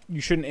shouldn't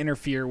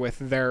interfere with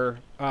their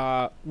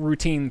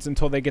routines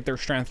until they get their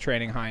strength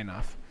training high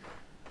enough.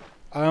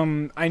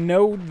 I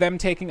know them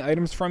taking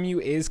items from you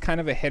is kind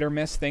of a hit or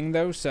miss thing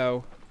though,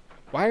 so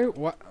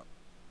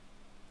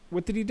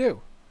what did he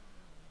do?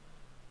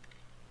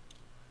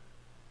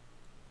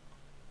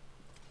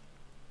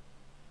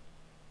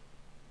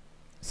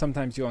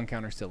 Sometimes you'll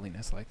encounter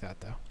silliness like that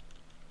though.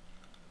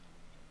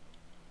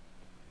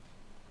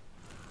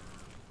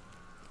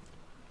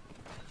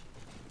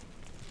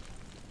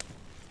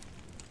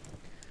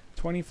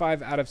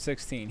 $25 out of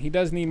 16. He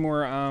does need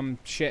more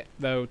shit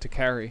though to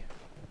carry.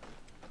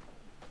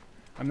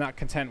 I'm not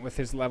content with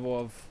his level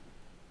of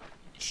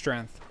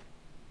strength.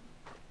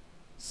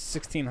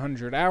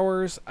 1,600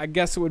 hours. I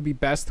guess it would be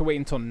best to wait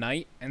until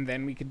night, and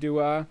then we could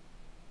do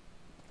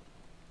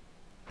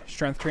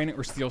strength training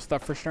or steal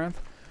stuff for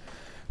strength.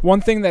 One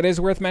thing that is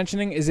worth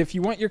mentioning is if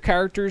you want your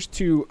characters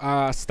to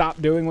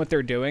stop doing what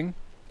they're doing,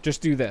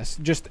 just do this.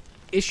 Just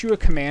issue a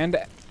command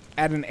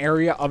at an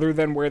area other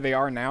than where they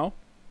are now,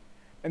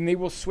 and they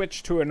will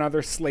switch to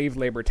another slave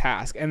labor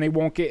task, and they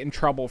won't get in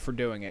trouble for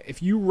doing it.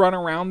 If you run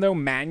around, though,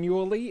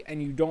 manually,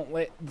 and you don't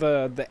let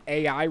the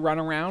AI run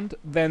around,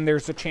 then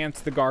there's a chance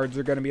the guards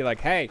are going to be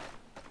like, hey,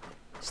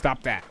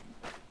 stop that,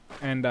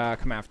 and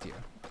come after you.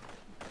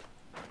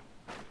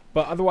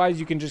 But otherwise,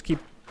 you can just keep...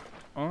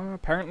 Oh,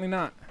 apparently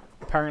not.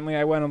 Apparently,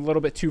 I went a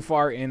little bit too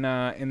far in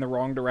the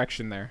wrong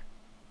direction there.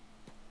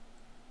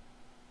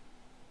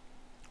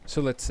 So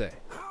let's see.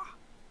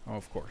 Oh,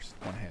 of course.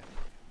 One hit.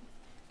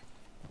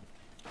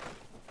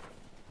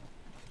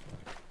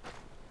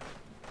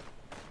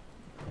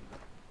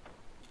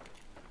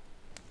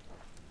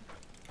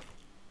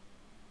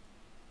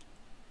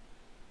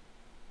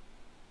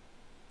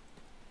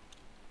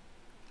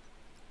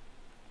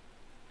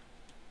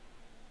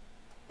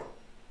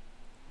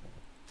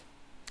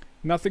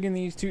 Nothing in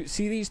these two.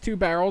 See these two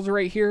barrels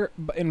right here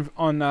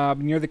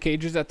near the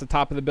cages at the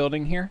top of the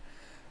building here?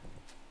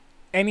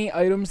 Any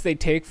items they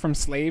take from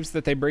slaves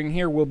that they bring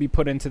here will be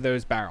put into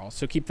those barrels.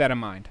 So keep that in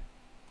mind.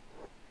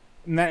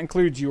 And that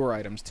includes your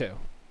items too.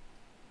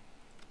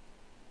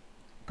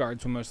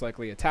 Guards will most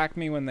likely attack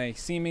me when they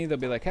see me. They'll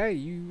be like, hey,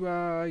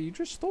 you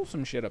just stole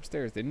some shit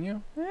upstairs, didn't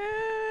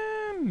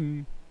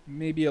you?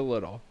 Maybe a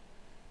little.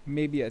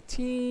 Maybe a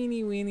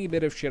teeny weeny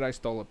bit of shit I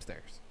stole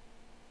upstairs.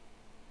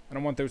 I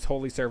don't want those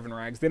holy servant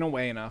rags. They don't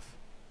weigh enough.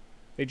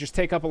 They just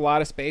take up a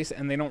lot of space,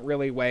 and they don't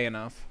really weigh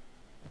enough.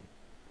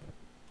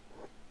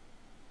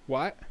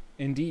 What?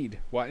 Indeed.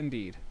 What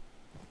indeed?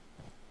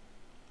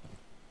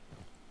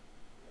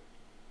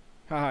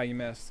 Haha, you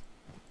missed.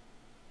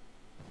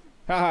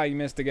 Haha, you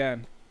missed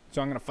again.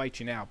 So I'm going to fight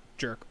you now,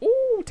 jerk.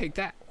 Ooh, take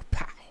that.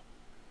 Pow.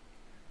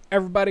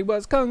 Everybody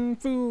was kung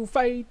fu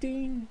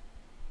fighting.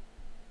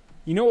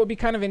 You know what would be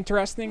kind of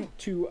interesting?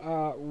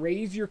 To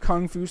raise your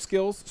kung fu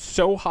skills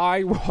so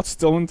high while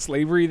still in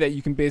slavery that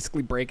you can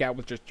basically break out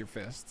with just your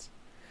fists.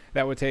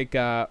 That would take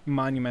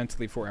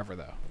monumentally forever,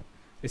 though.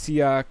 Is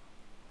he...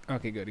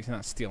 Okay, good. He's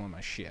not stealing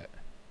my shit.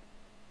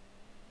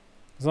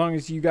 As long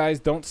as you guys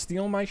don't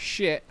steal my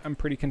shit, I'm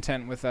pretty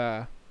content with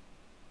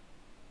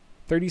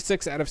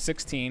 36 out of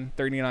 16,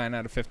 39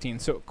 out of 15.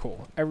 So,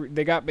 cool.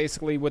 They got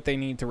basically what they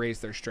need to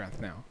raise their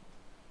strength now.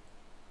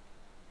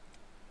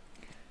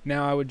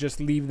 Now I would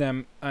just leave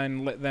them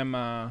and let them,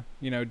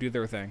 you know, do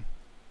their thing.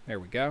 There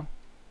we go.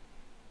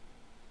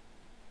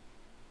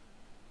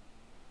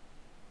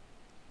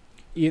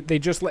 They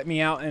just let me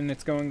out, and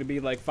it's going to be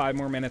like 5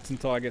 more minutes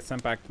until I get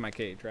sent back to my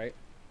cage, right?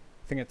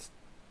 I think it's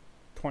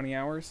 20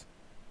 hours.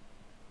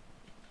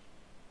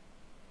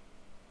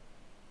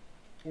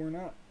 Or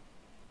not.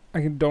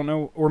 I don't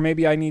know. Or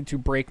maybe I need to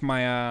break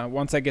my...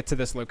 once I get to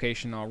this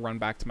location, I'll run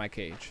back to my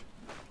cage.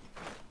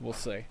 We'll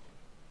see.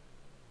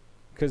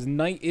 Because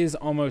night is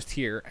almost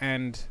here,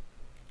 and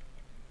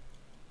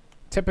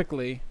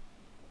typically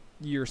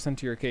you're sent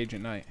to your cage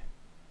at night.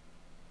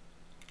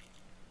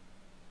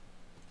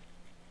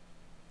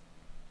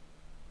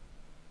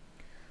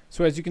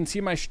 So as you can see,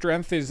 my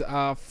strength is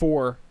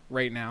 4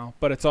 right now,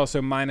 but it's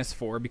also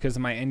 -4 because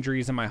of my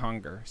injuries and my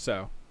hunger.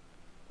 So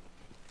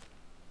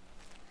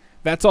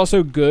that's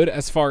also good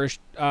as far as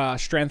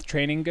strength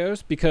training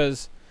goes,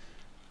 because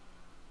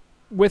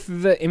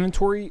with the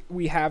inventory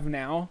we have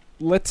now,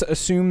 let's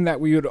assume that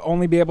we would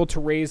only be able to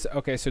raise...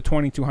 Okay, so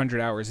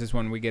 2,200 hours is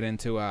when we get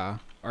into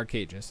our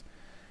cages.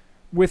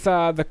 With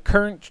the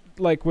current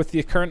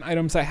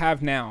items I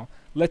have now,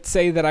 let's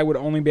say that I would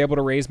only be able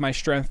to raise my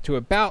strength to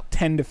about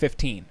 10 to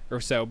 15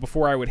 or so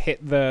before I would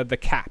hit the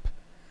cap.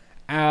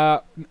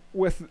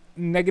 With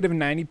negative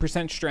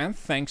 90% strength,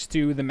 thanks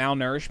to the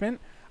malnourishment,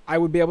 I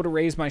would be able to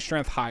raise my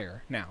strength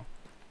higher now.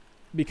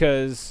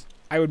 Because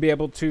I would be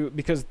able to...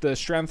 Because the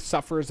strength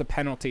suffers a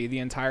penalty the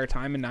entire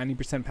time, a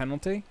 90%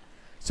 penalty.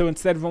 So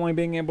instead of only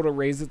being able to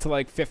raise it to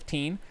like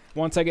 15,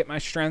 once I get my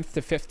strength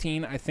to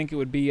 15, I think it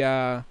would be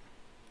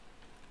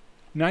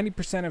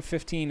 90% of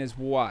 15 is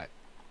what?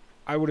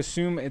 I would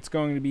assume it's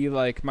going to be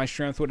like my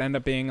strength would end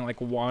up being like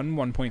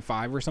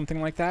 1.5 or something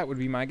like that would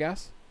be my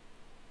guess.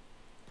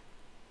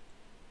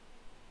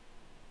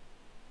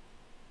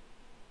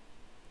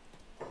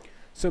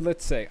 So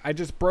let's say I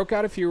just broke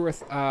out of here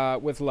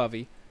with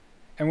Lovey,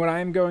 and what I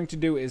am going to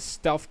do is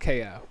stealth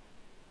KO.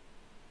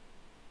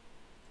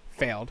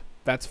 Failed.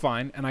 That's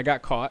fine, and I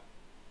got caught.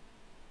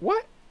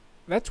 What?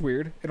 That's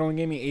weird. It only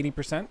gave me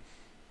 80%.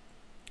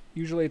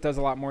 Usually it does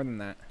a lot more than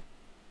that.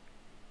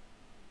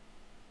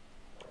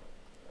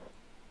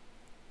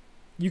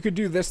 You could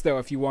do this, though,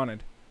 if you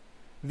wanted.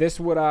 This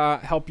would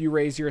help you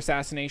raise your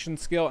assassination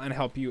skill and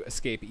help you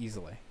escape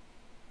easily.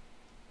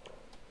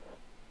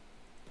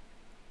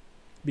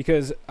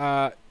 Because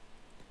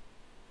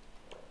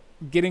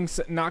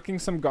knocking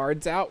some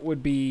guards out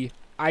would be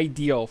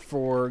ideal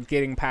for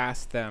getting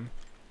past them.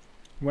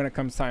 when it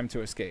comes time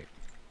to escape.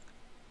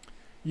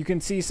 You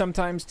can see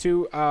sometimes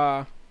too,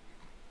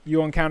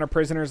 you'll encounter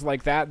prisoners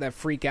like that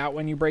freak out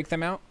when you break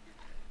them out.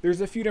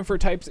 There's a few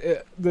different types.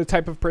 The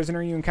type of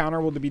prisoner you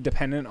encounter will be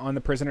dependent on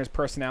the prisoner's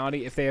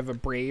personality. If they have a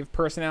brave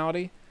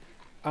personality,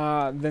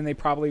 then they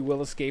probably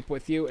will escape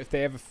with you. If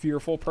they have a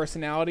fearful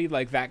personality,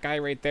 like that guy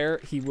right there,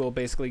 he will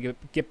basically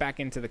get back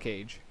into the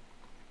cage.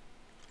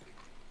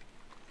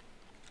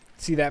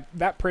 See,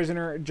 that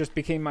prisoner just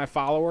became my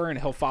follower, and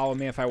he'll follow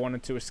me if I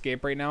wanted to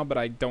escape right now, but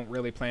I don't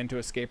really plan to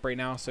escape right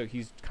now, so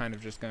he's kind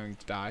of just going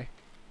to die.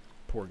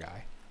 Poor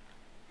guy.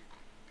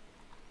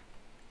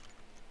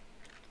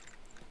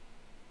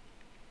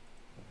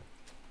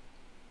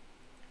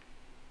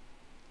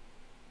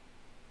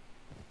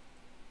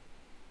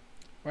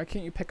 Why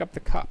can't you pick up the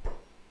cup?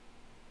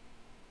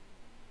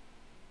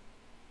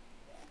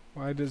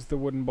 Why does the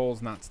wooden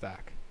bowls not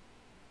stack?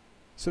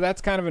 So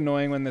that's kind of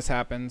annoying when this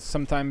happens.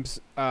 Sometimes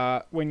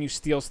when you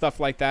steal stuff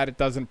like that, it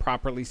doesn't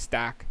properly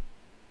stack.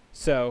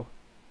 So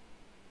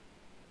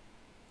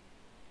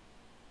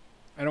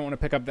I don't want to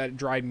pick up that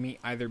dried meat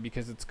either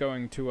because it's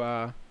going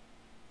to...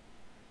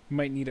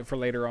 might need it for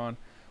later on.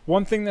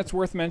 One thing that's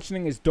worth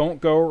mentioning is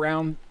don't go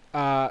around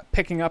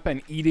picking up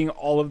and eating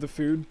all of the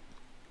food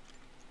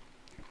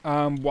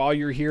while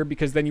you're here,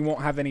 because then you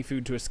won't have any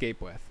food to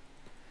escape with.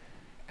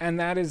 And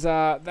that is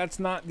that's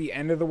not the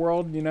end of the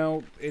world, you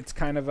know. It's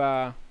kind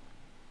of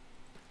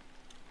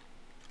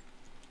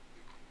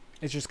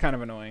it's just kind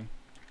of annoying.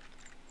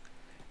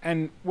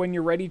 And when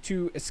you're ready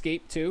to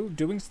escape too,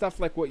 doing stuff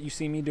like what you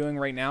see me doing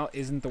right now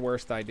isn't the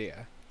worst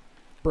idea.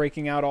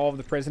 Breaking out all of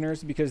the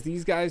prisoners, because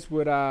these guys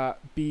would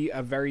be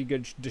a very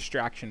good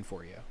distraction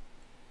for you.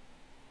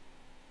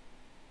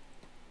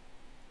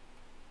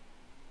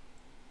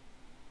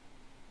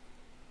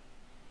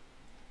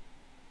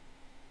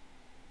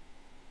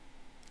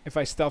 If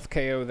I stealth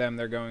KO them,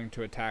 they're going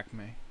to attack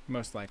me.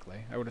 Most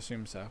likely. I would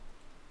assume so.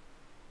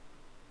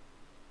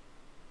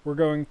 We're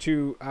going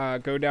to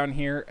go down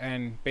here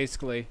and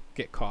basically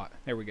get caught.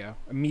 There we go.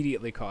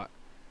 Immediately caught.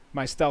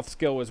 My stealth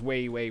skill was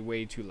way, way,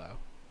 way too low.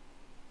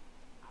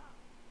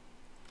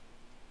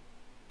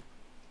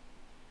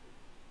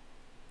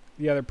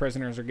 The other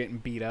prisoners are getting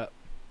beat up.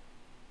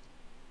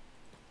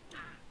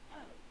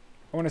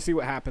 I want to see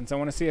what happens. I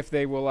want to see if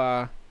they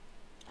will...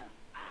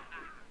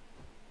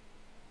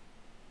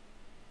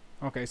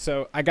 Okay,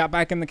 so I got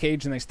back in the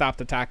cage and they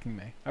stopped attacking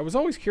me. I was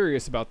always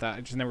curious about that.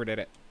 I just never did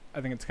it.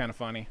 I think it's kind of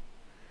funny.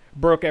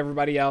 Broke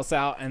everybody else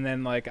out, and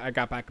then like I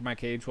got back in my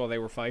cage while they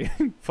were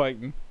fighting.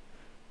 Okay,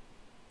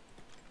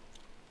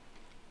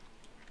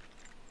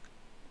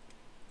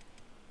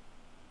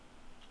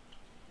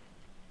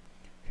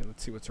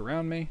 let's see what's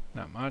around me.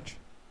 Not much.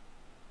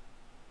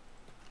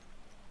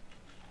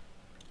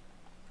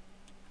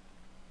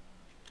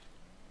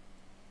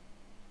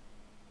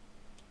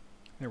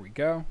 There we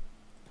go.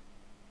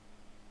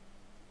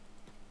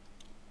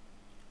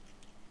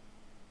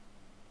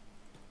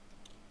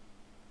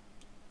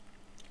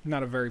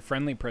 Not a very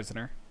friendly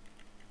prisoner.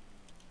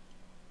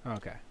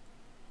 Okay.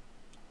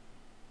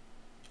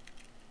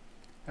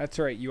 That's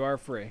right, you are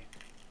free.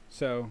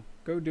 So,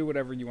 go do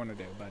whatever you want to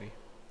do, buddy.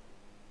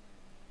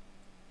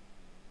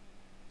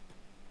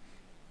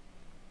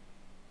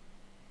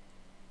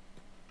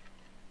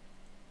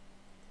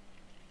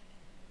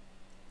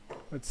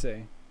 Let's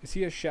see. Is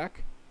he a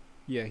Shek?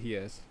 Yeah, he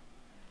is.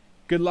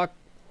 Good luck,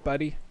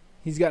 buddy.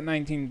 He's got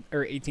 19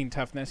 or 18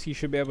 toughness. He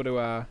should be able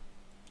to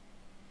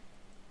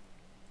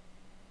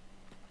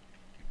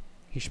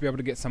he should be able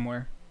to get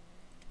somewhere.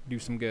 Do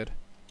some good.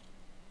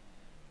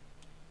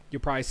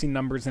 You'll probably see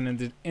numbers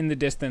in the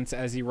distance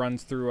as he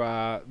runs through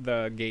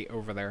the gate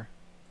over there.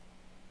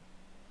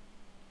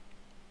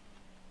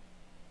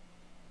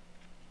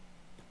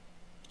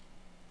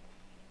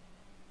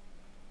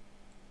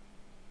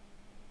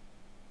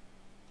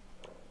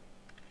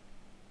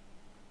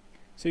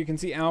 So you can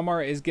see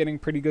Almar is getting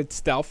pretty good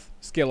stealth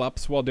skill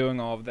ups while doing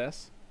all of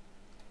this.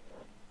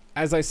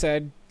 As I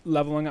said,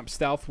 leveling up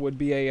stealth would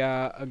be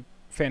a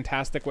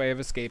fantastic way of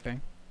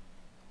escaping.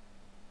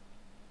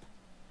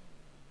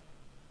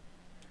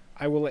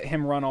 I will let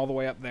him run all the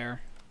way up there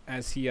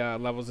as he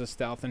levels his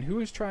stealth. And who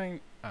is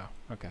trying... Oh,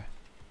 okay.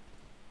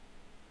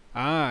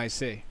 Ah, I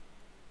see.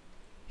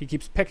 He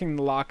keeps picking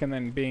the lock and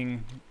then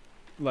being,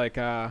 like,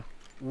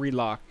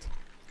 relocked.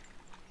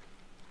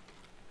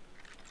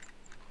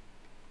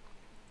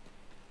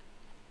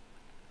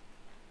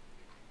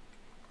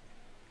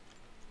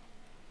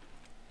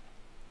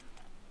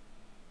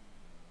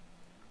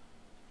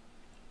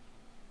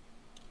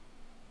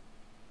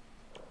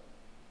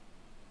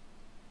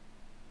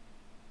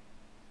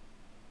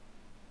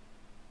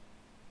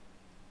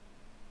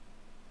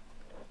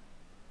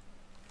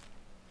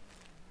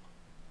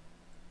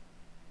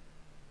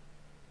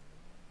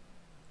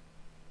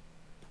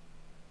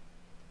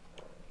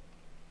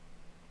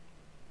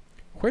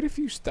 Quite a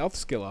few stealth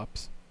skill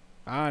ups.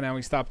 Ah, now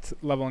we stopped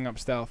leveling up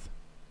stealth.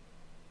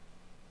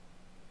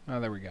 Oh,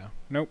 there we go.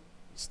 Nope.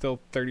 Still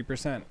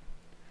 30%.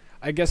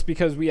 I guess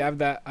because we have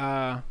that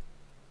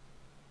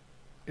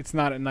it's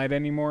not at night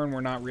anymore and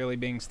we're not really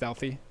being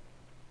stealthy.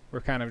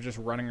 We're kind of just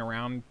running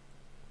around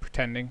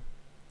pretending.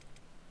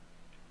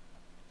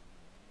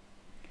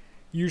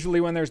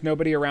 Usually when there's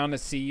nobody around to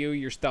see you,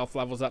 your stealth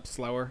levels up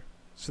slower.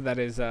 So that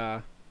is,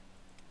 oh,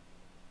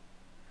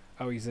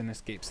 he's an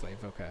escape slave.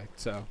 Okay,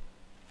 so.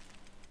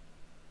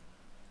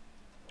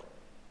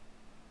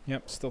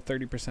 Yep, still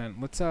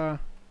 30%. Let's, go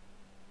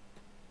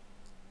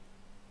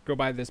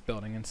by this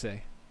building and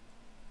see.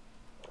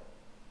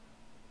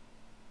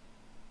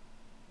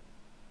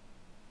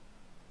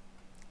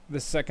 The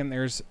second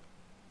there's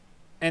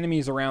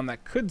enemies around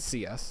that could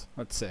see us.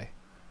 Let's see.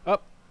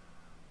 Up.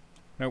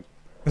 Nope.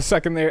 The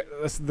second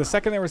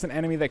there was an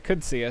enemy that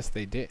could see us,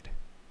 they did.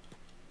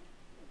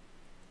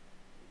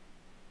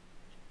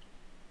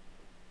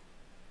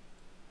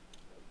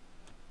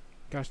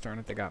 Gosh darn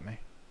it, they got me.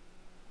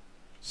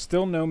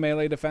 Still no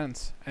melee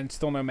defense, and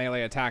still no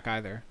melee attack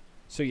either.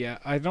 So yeah,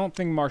 I don't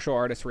think martial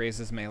artist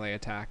raises melee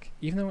attack,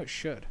 even though it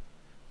should.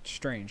 It's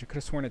strange. I could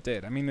have sworn it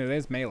did. I mean, it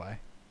is melee.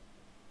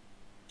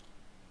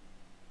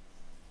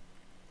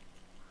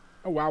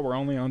 Oh wow, we're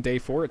only on day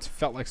 4. It's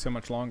felt like so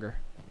much longer.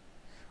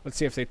 Let's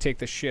see if they take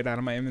the shit out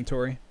of my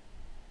inventory.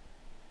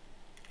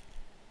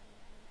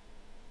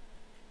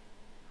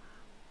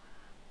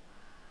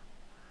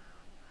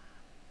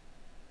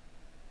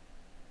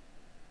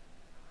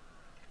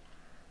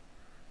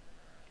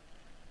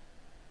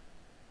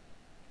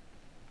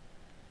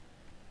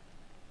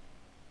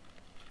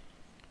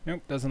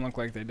 Nope, doesn't look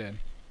like they did.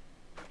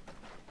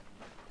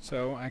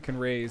 So I can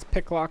raise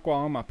picklock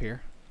while I'm up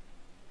here.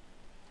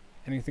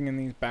 Anything in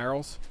these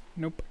barrels?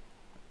 Nope.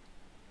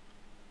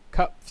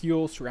 Cup,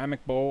 fuel,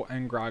 ceramic bowl,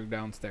 and grog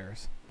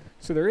downstairs.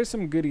 So there is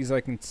some goodies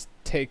I can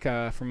take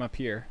from up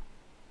here.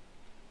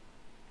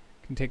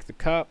 Can take the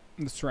cup,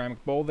 the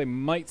ceramic bowl. They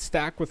might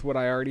stack with what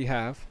I already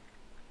have.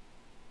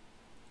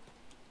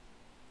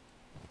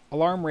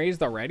 Alarm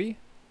raised already?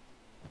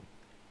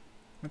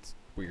 That's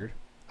weird.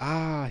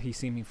 Ah, he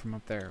seen me from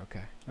up there.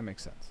 Okay, that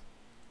makes sense.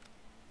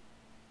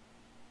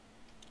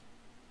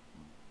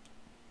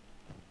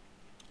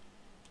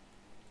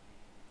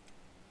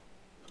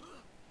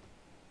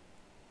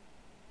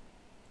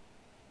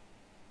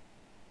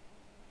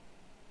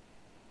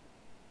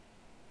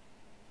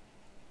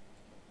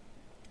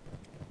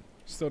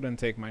 Still didn't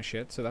take my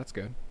shit, so that's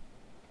good.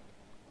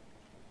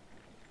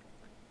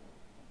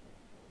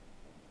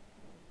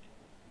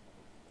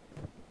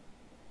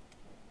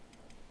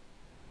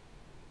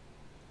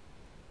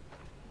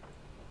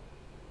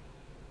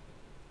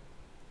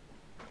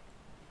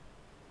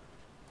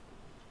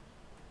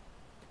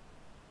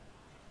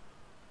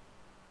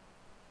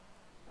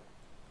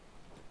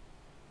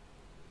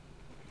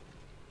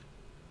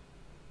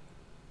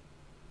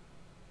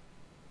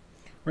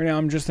 Right now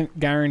I'm just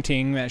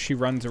guaranteeing that she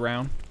runs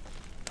around.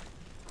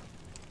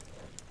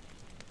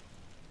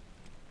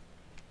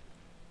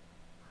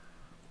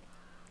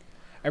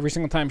 Every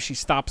single time she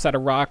stops at a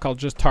rock, I'll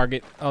just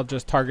target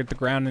the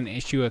ground and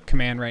issue a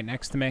command right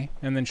next to me,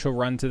 and then she'll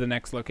run to the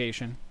next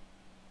location.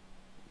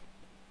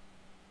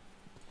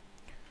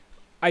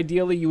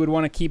 Ideally, you would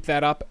want to keep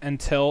that up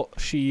until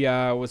she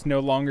was no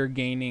longer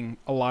gaining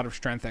a lot of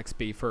strength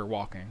XP for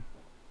walking.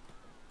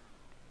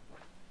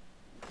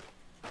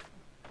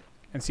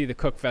 And see, the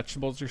cooked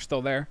vegetables are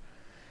still there.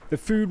 The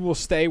food will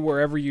stay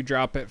wherever you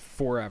drop it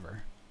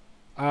forever.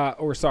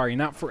 Or sorry,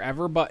 not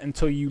forever, but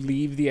until you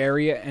leave the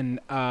area and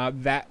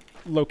that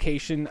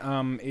location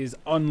is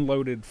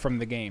unloaded from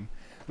the game.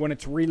 When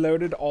it's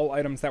reloaded, all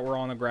items that were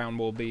on the ground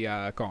will be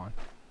gone.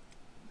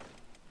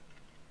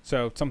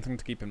 So, something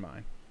to keep in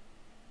mind.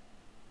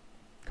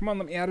 Come on,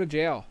 let me out of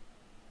jail.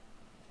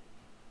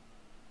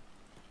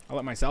 I'll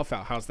let myself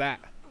out. How's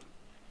that?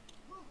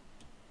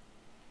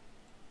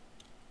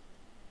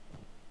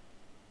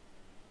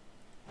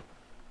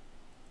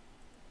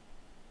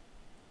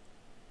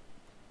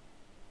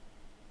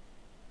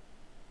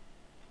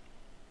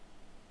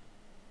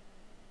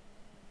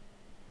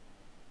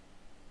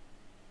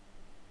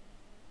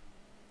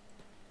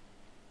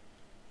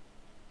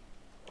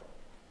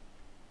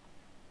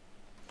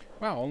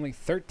 Wow, only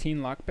 13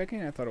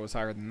 lockpicking? I thought it was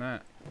higher than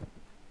that.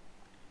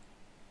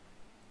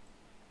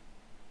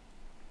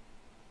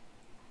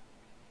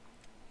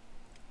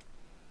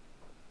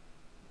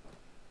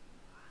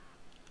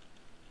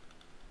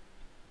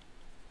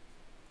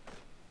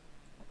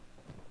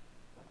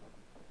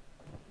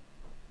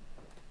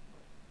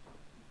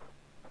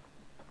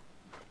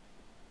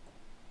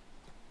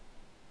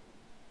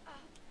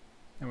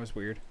 That was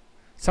weird.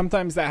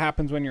 Sometimes that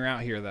happens when you're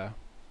out here, though.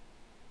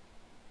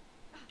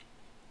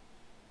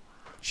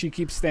 She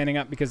keeps standing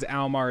up because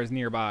Almar is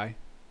nearby.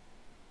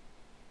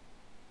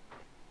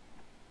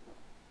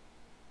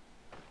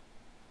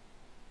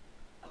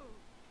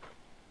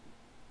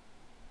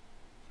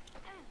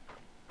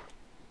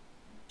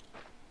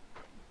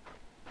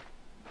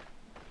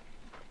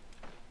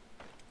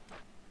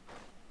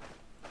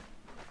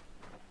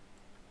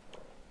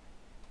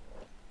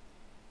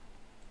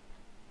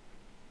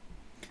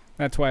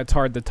 That's why it's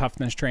hard to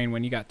toughness train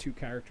when you got 2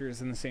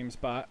 characters in the same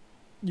spot.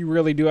 You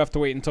really do have to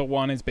wait until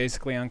one is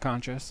basically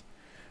unconscious.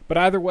 But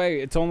either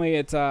way, it's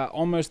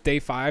almost day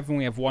 5, and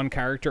we have one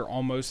character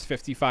almost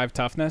 55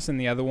 toughness, and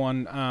the other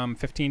one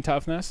 15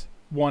 toughness.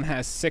 One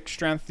has 6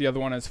 strength, the other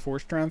one has 4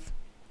 strength.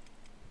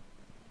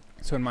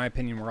 So in my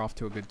opinion, we're off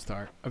to a good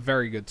start, a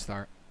very good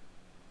start.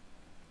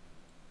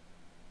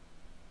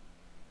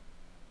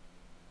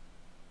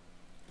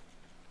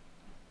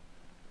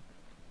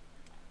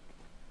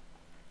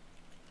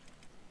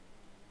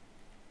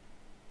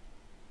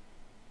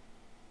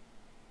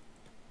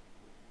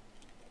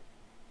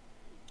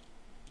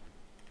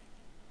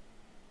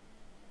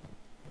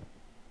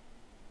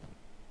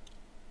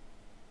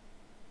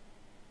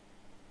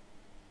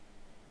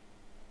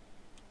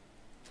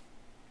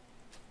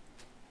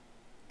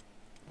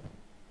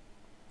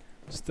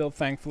 Still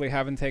thankfully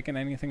haven't taken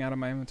anything out of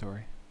my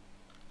inventory.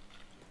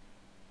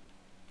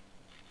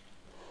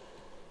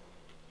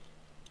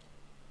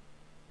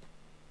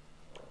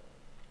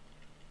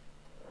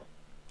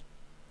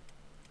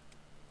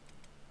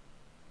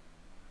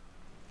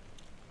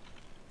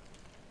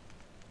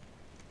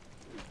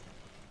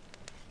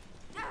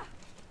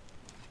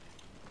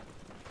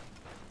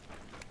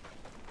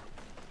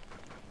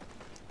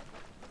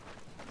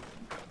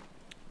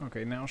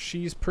 Okay, now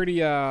she's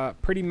pretty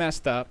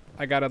messed up.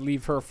 I gotta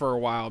leave her for a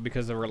while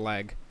because of her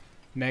leg.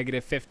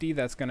 -50,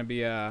 that's gonna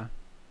be it's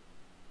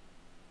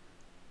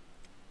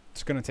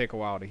gonna take a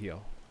while to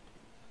heal.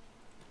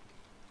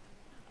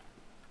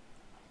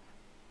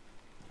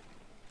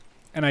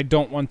 And I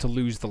don't want to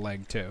lose the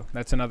leg too.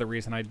 That's another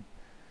reason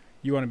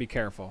you want to be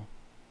careful.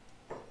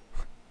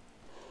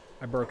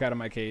 I broke out of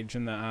my cage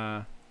in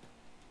the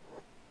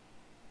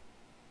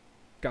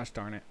gosh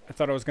darn it. I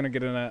thought I was gonna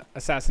get an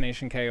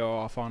assassination KO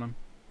off on him.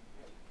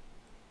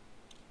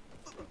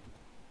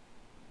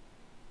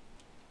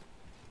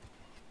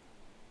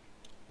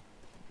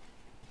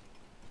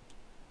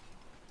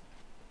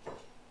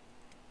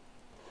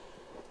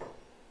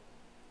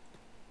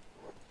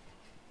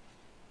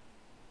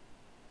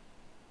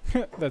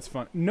 That's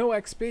fun. No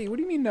XP? What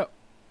do you mean no?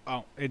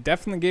 Oh, it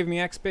definitely gave me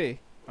XP.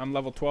 I'm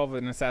level 12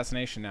 in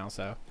assassination now,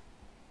 so.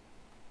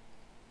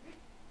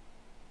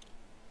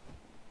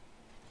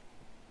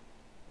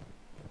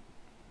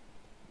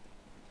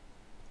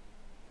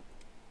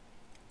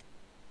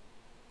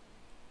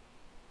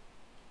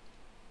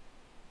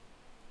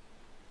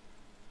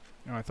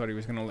 Oh, I thought he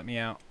was going to let me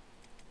out.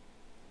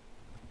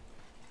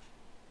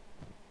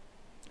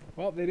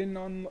 Well, they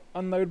didn't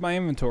unload my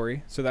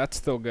inventory, so that's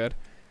still good.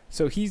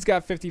 So he's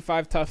got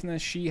 55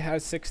 toughness, she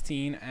has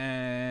 16,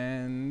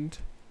 and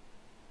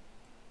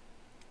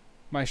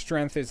my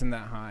strength isn't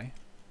that high.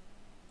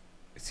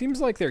 It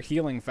seems like they're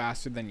healing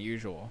faster than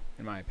usual,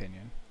 in my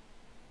opinion.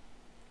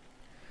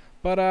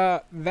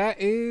 But that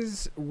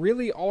is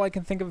really all I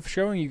can think of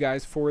showing you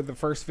guys for the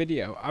first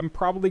video. I'm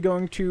probably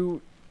going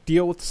to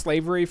deal with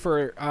slavery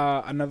for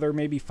another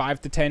maybe 5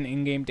 to 10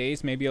 in-game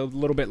days, maybe a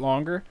little bit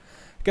longer.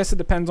 I guess it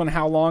depends on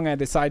how long I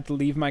decide to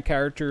leave my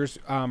characters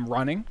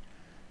running.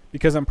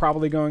 Because I'm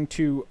probably going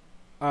to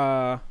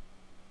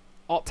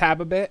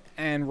alt-tab a bit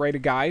and write a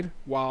guide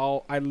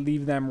while I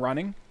leave them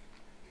running.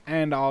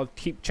 And I'll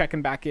keep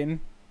checking back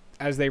in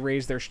as they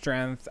raise their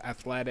strength,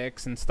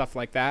 athletics, and stuff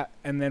like that.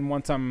 And then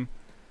once I'm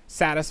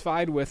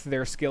satisfied with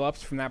their skill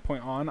ups from that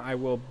point on, I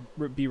will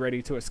be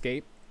ready to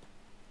escape.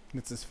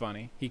 This is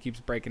funny. He keeps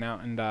breaking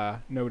out and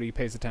nobody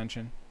pays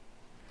attention.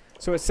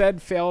 So it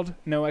said failed,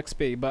 no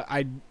XP, but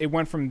it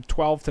went from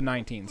 12 to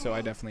 19, so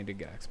I definitely did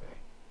get XP.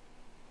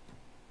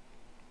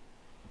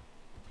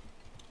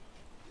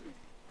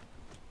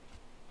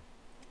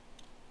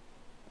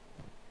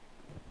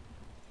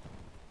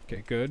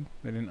 Okay, good.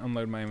 They didn't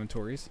unload my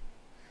inventories.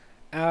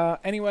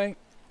 Anyway,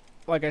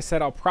 like I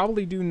said, I'll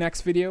probably do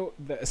next video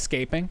the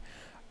escaping.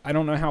 I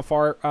don't know how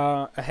far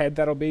ahead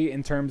that'll be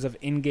in terms of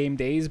in-game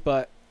days,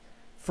 but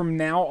from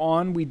now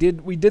on, we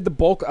did the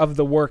bulk of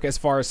the work as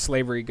far as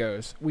slavery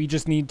goes. We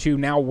just need to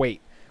now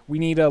wait. We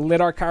need to let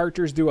our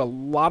characters do a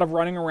lot of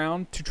running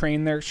around to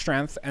train their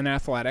strength and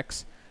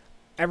athletics.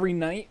 Every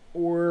night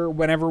or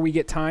whenever we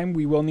get time,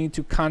 we will need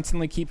to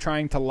constantly keep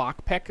trying to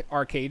lockpick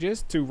our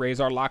cages to raise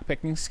our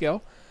lockpicking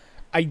skill.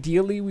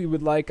 Ideally, we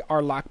would like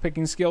our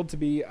lockpicking skill to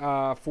be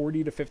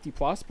 40 to 50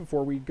 plus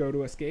before we go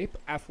to escape.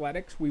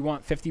 Athletics, we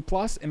want 50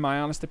 plus, in my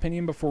honest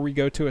opinion, before we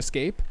go to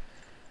escape.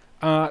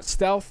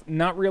 Stealth,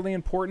 not really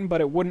important,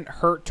 but it wouldn't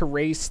hurt to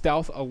raise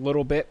stealth a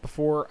little bit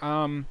before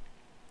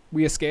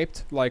we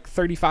escaped. Like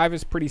 35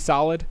 is pretty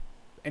solid.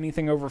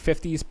 Anything over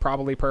 50 is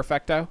probably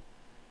perfecto.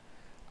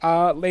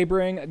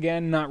 Laboring,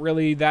 again, not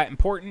really that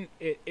important.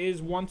 It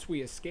is once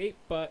we escape,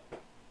 but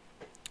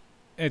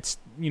it's,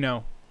 you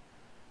know,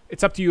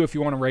 it's up to you if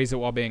you want to raise it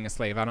while being a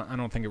slave. I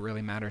don't think it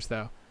really matters,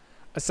 though.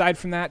 Aside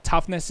from that,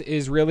 toughness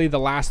is really the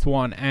last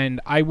one, and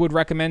I would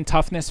recommend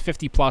toughness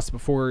 50 plus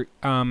before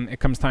it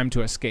comes time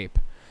to escape.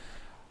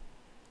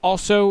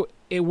 Also,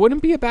 it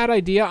wouldn't be a bad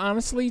idea,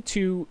 honestly,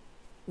 to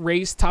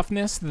raise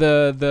toughness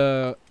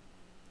the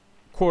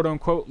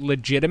quote-unquote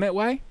legitimate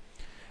way,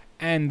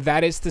 and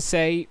that is to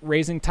say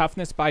raising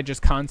toughness by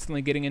just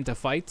constantly getting into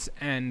fights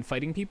and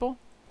fighting people.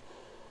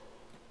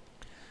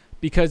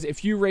 Because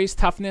if you raise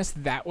toughness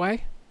that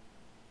way,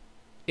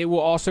 It will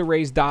also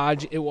raise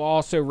dodge. It will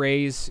also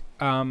raise,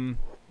 well,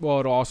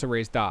 it'll also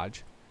raise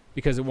dodge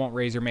because it won't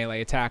raise your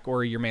melee attack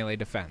or your melee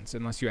defense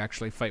unless you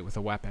actually fight with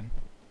a weapon.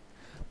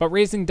 But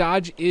raising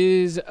dodge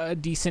is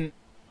decent.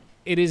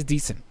 It is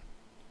decent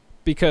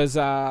because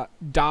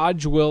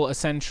dodge will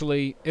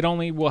essentially, it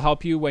only will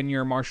help you when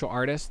you're a martial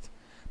artist,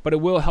 but it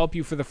will help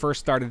you for the first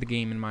start of the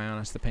game, in my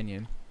honest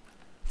opinion.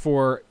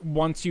 For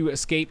once you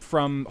escape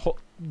from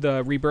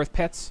the rebirth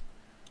pits,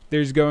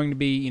 there's going to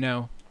be, you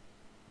know,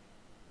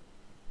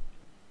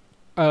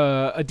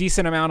 a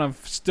decent amount of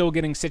still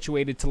getting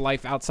situated to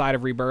life outside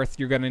of rebirth.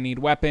 You're going to need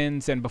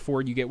weapons, and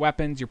before you get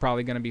weapons, you're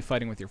probably going to be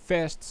fighting with your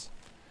fists.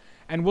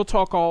 And we'll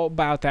talk all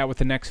about that with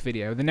the next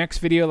video. The next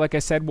video, like I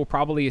said, will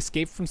probably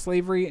escape from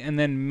slavery, and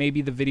then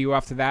maybe the video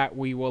after that,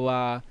 we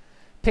will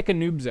pick a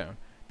noob zone.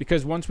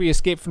 Because once we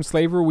escape from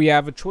slavery, we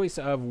have a choice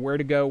of where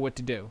to go, what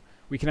to do.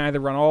 We can either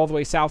run all the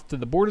way south to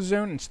the border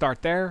zone and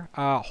start there.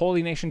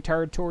 Holy Nation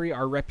territory,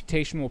 our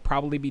reputation will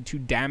probably be too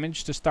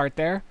damaged to start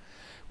there.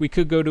 We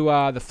could go to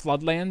the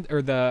Floodland,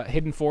 or the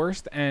Hidden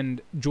Forest,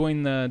 and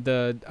join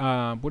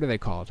the what are they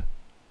called?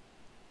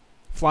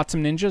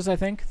 Flotsam Ninjas, I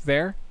think,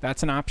 there.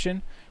 That's an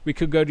option. We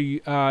could go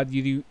to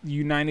the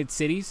United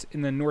Cities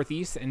in the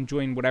Northeast and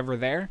join whatever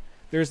there.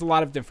 There's a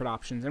lot of different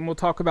options, and we'll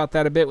talk about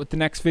that a bit with the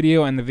next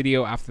video and the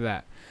video after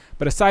that.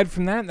 But aside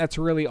from that, that's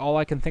really all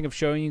I can think of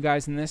showing you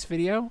guys in this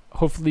video.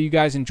 Hopefully you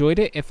guys enjoyed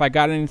it. If I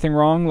got anything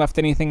wrong, left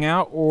anything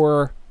out,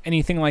 or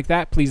anything like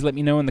that, please let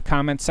me know in the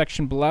comments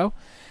section below.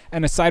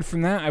 And aside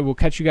from that, I will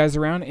catch you guys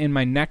around in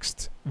my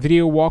next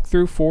video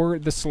walkthrough for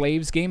the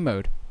Slaves game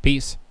mode.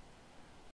 Peace.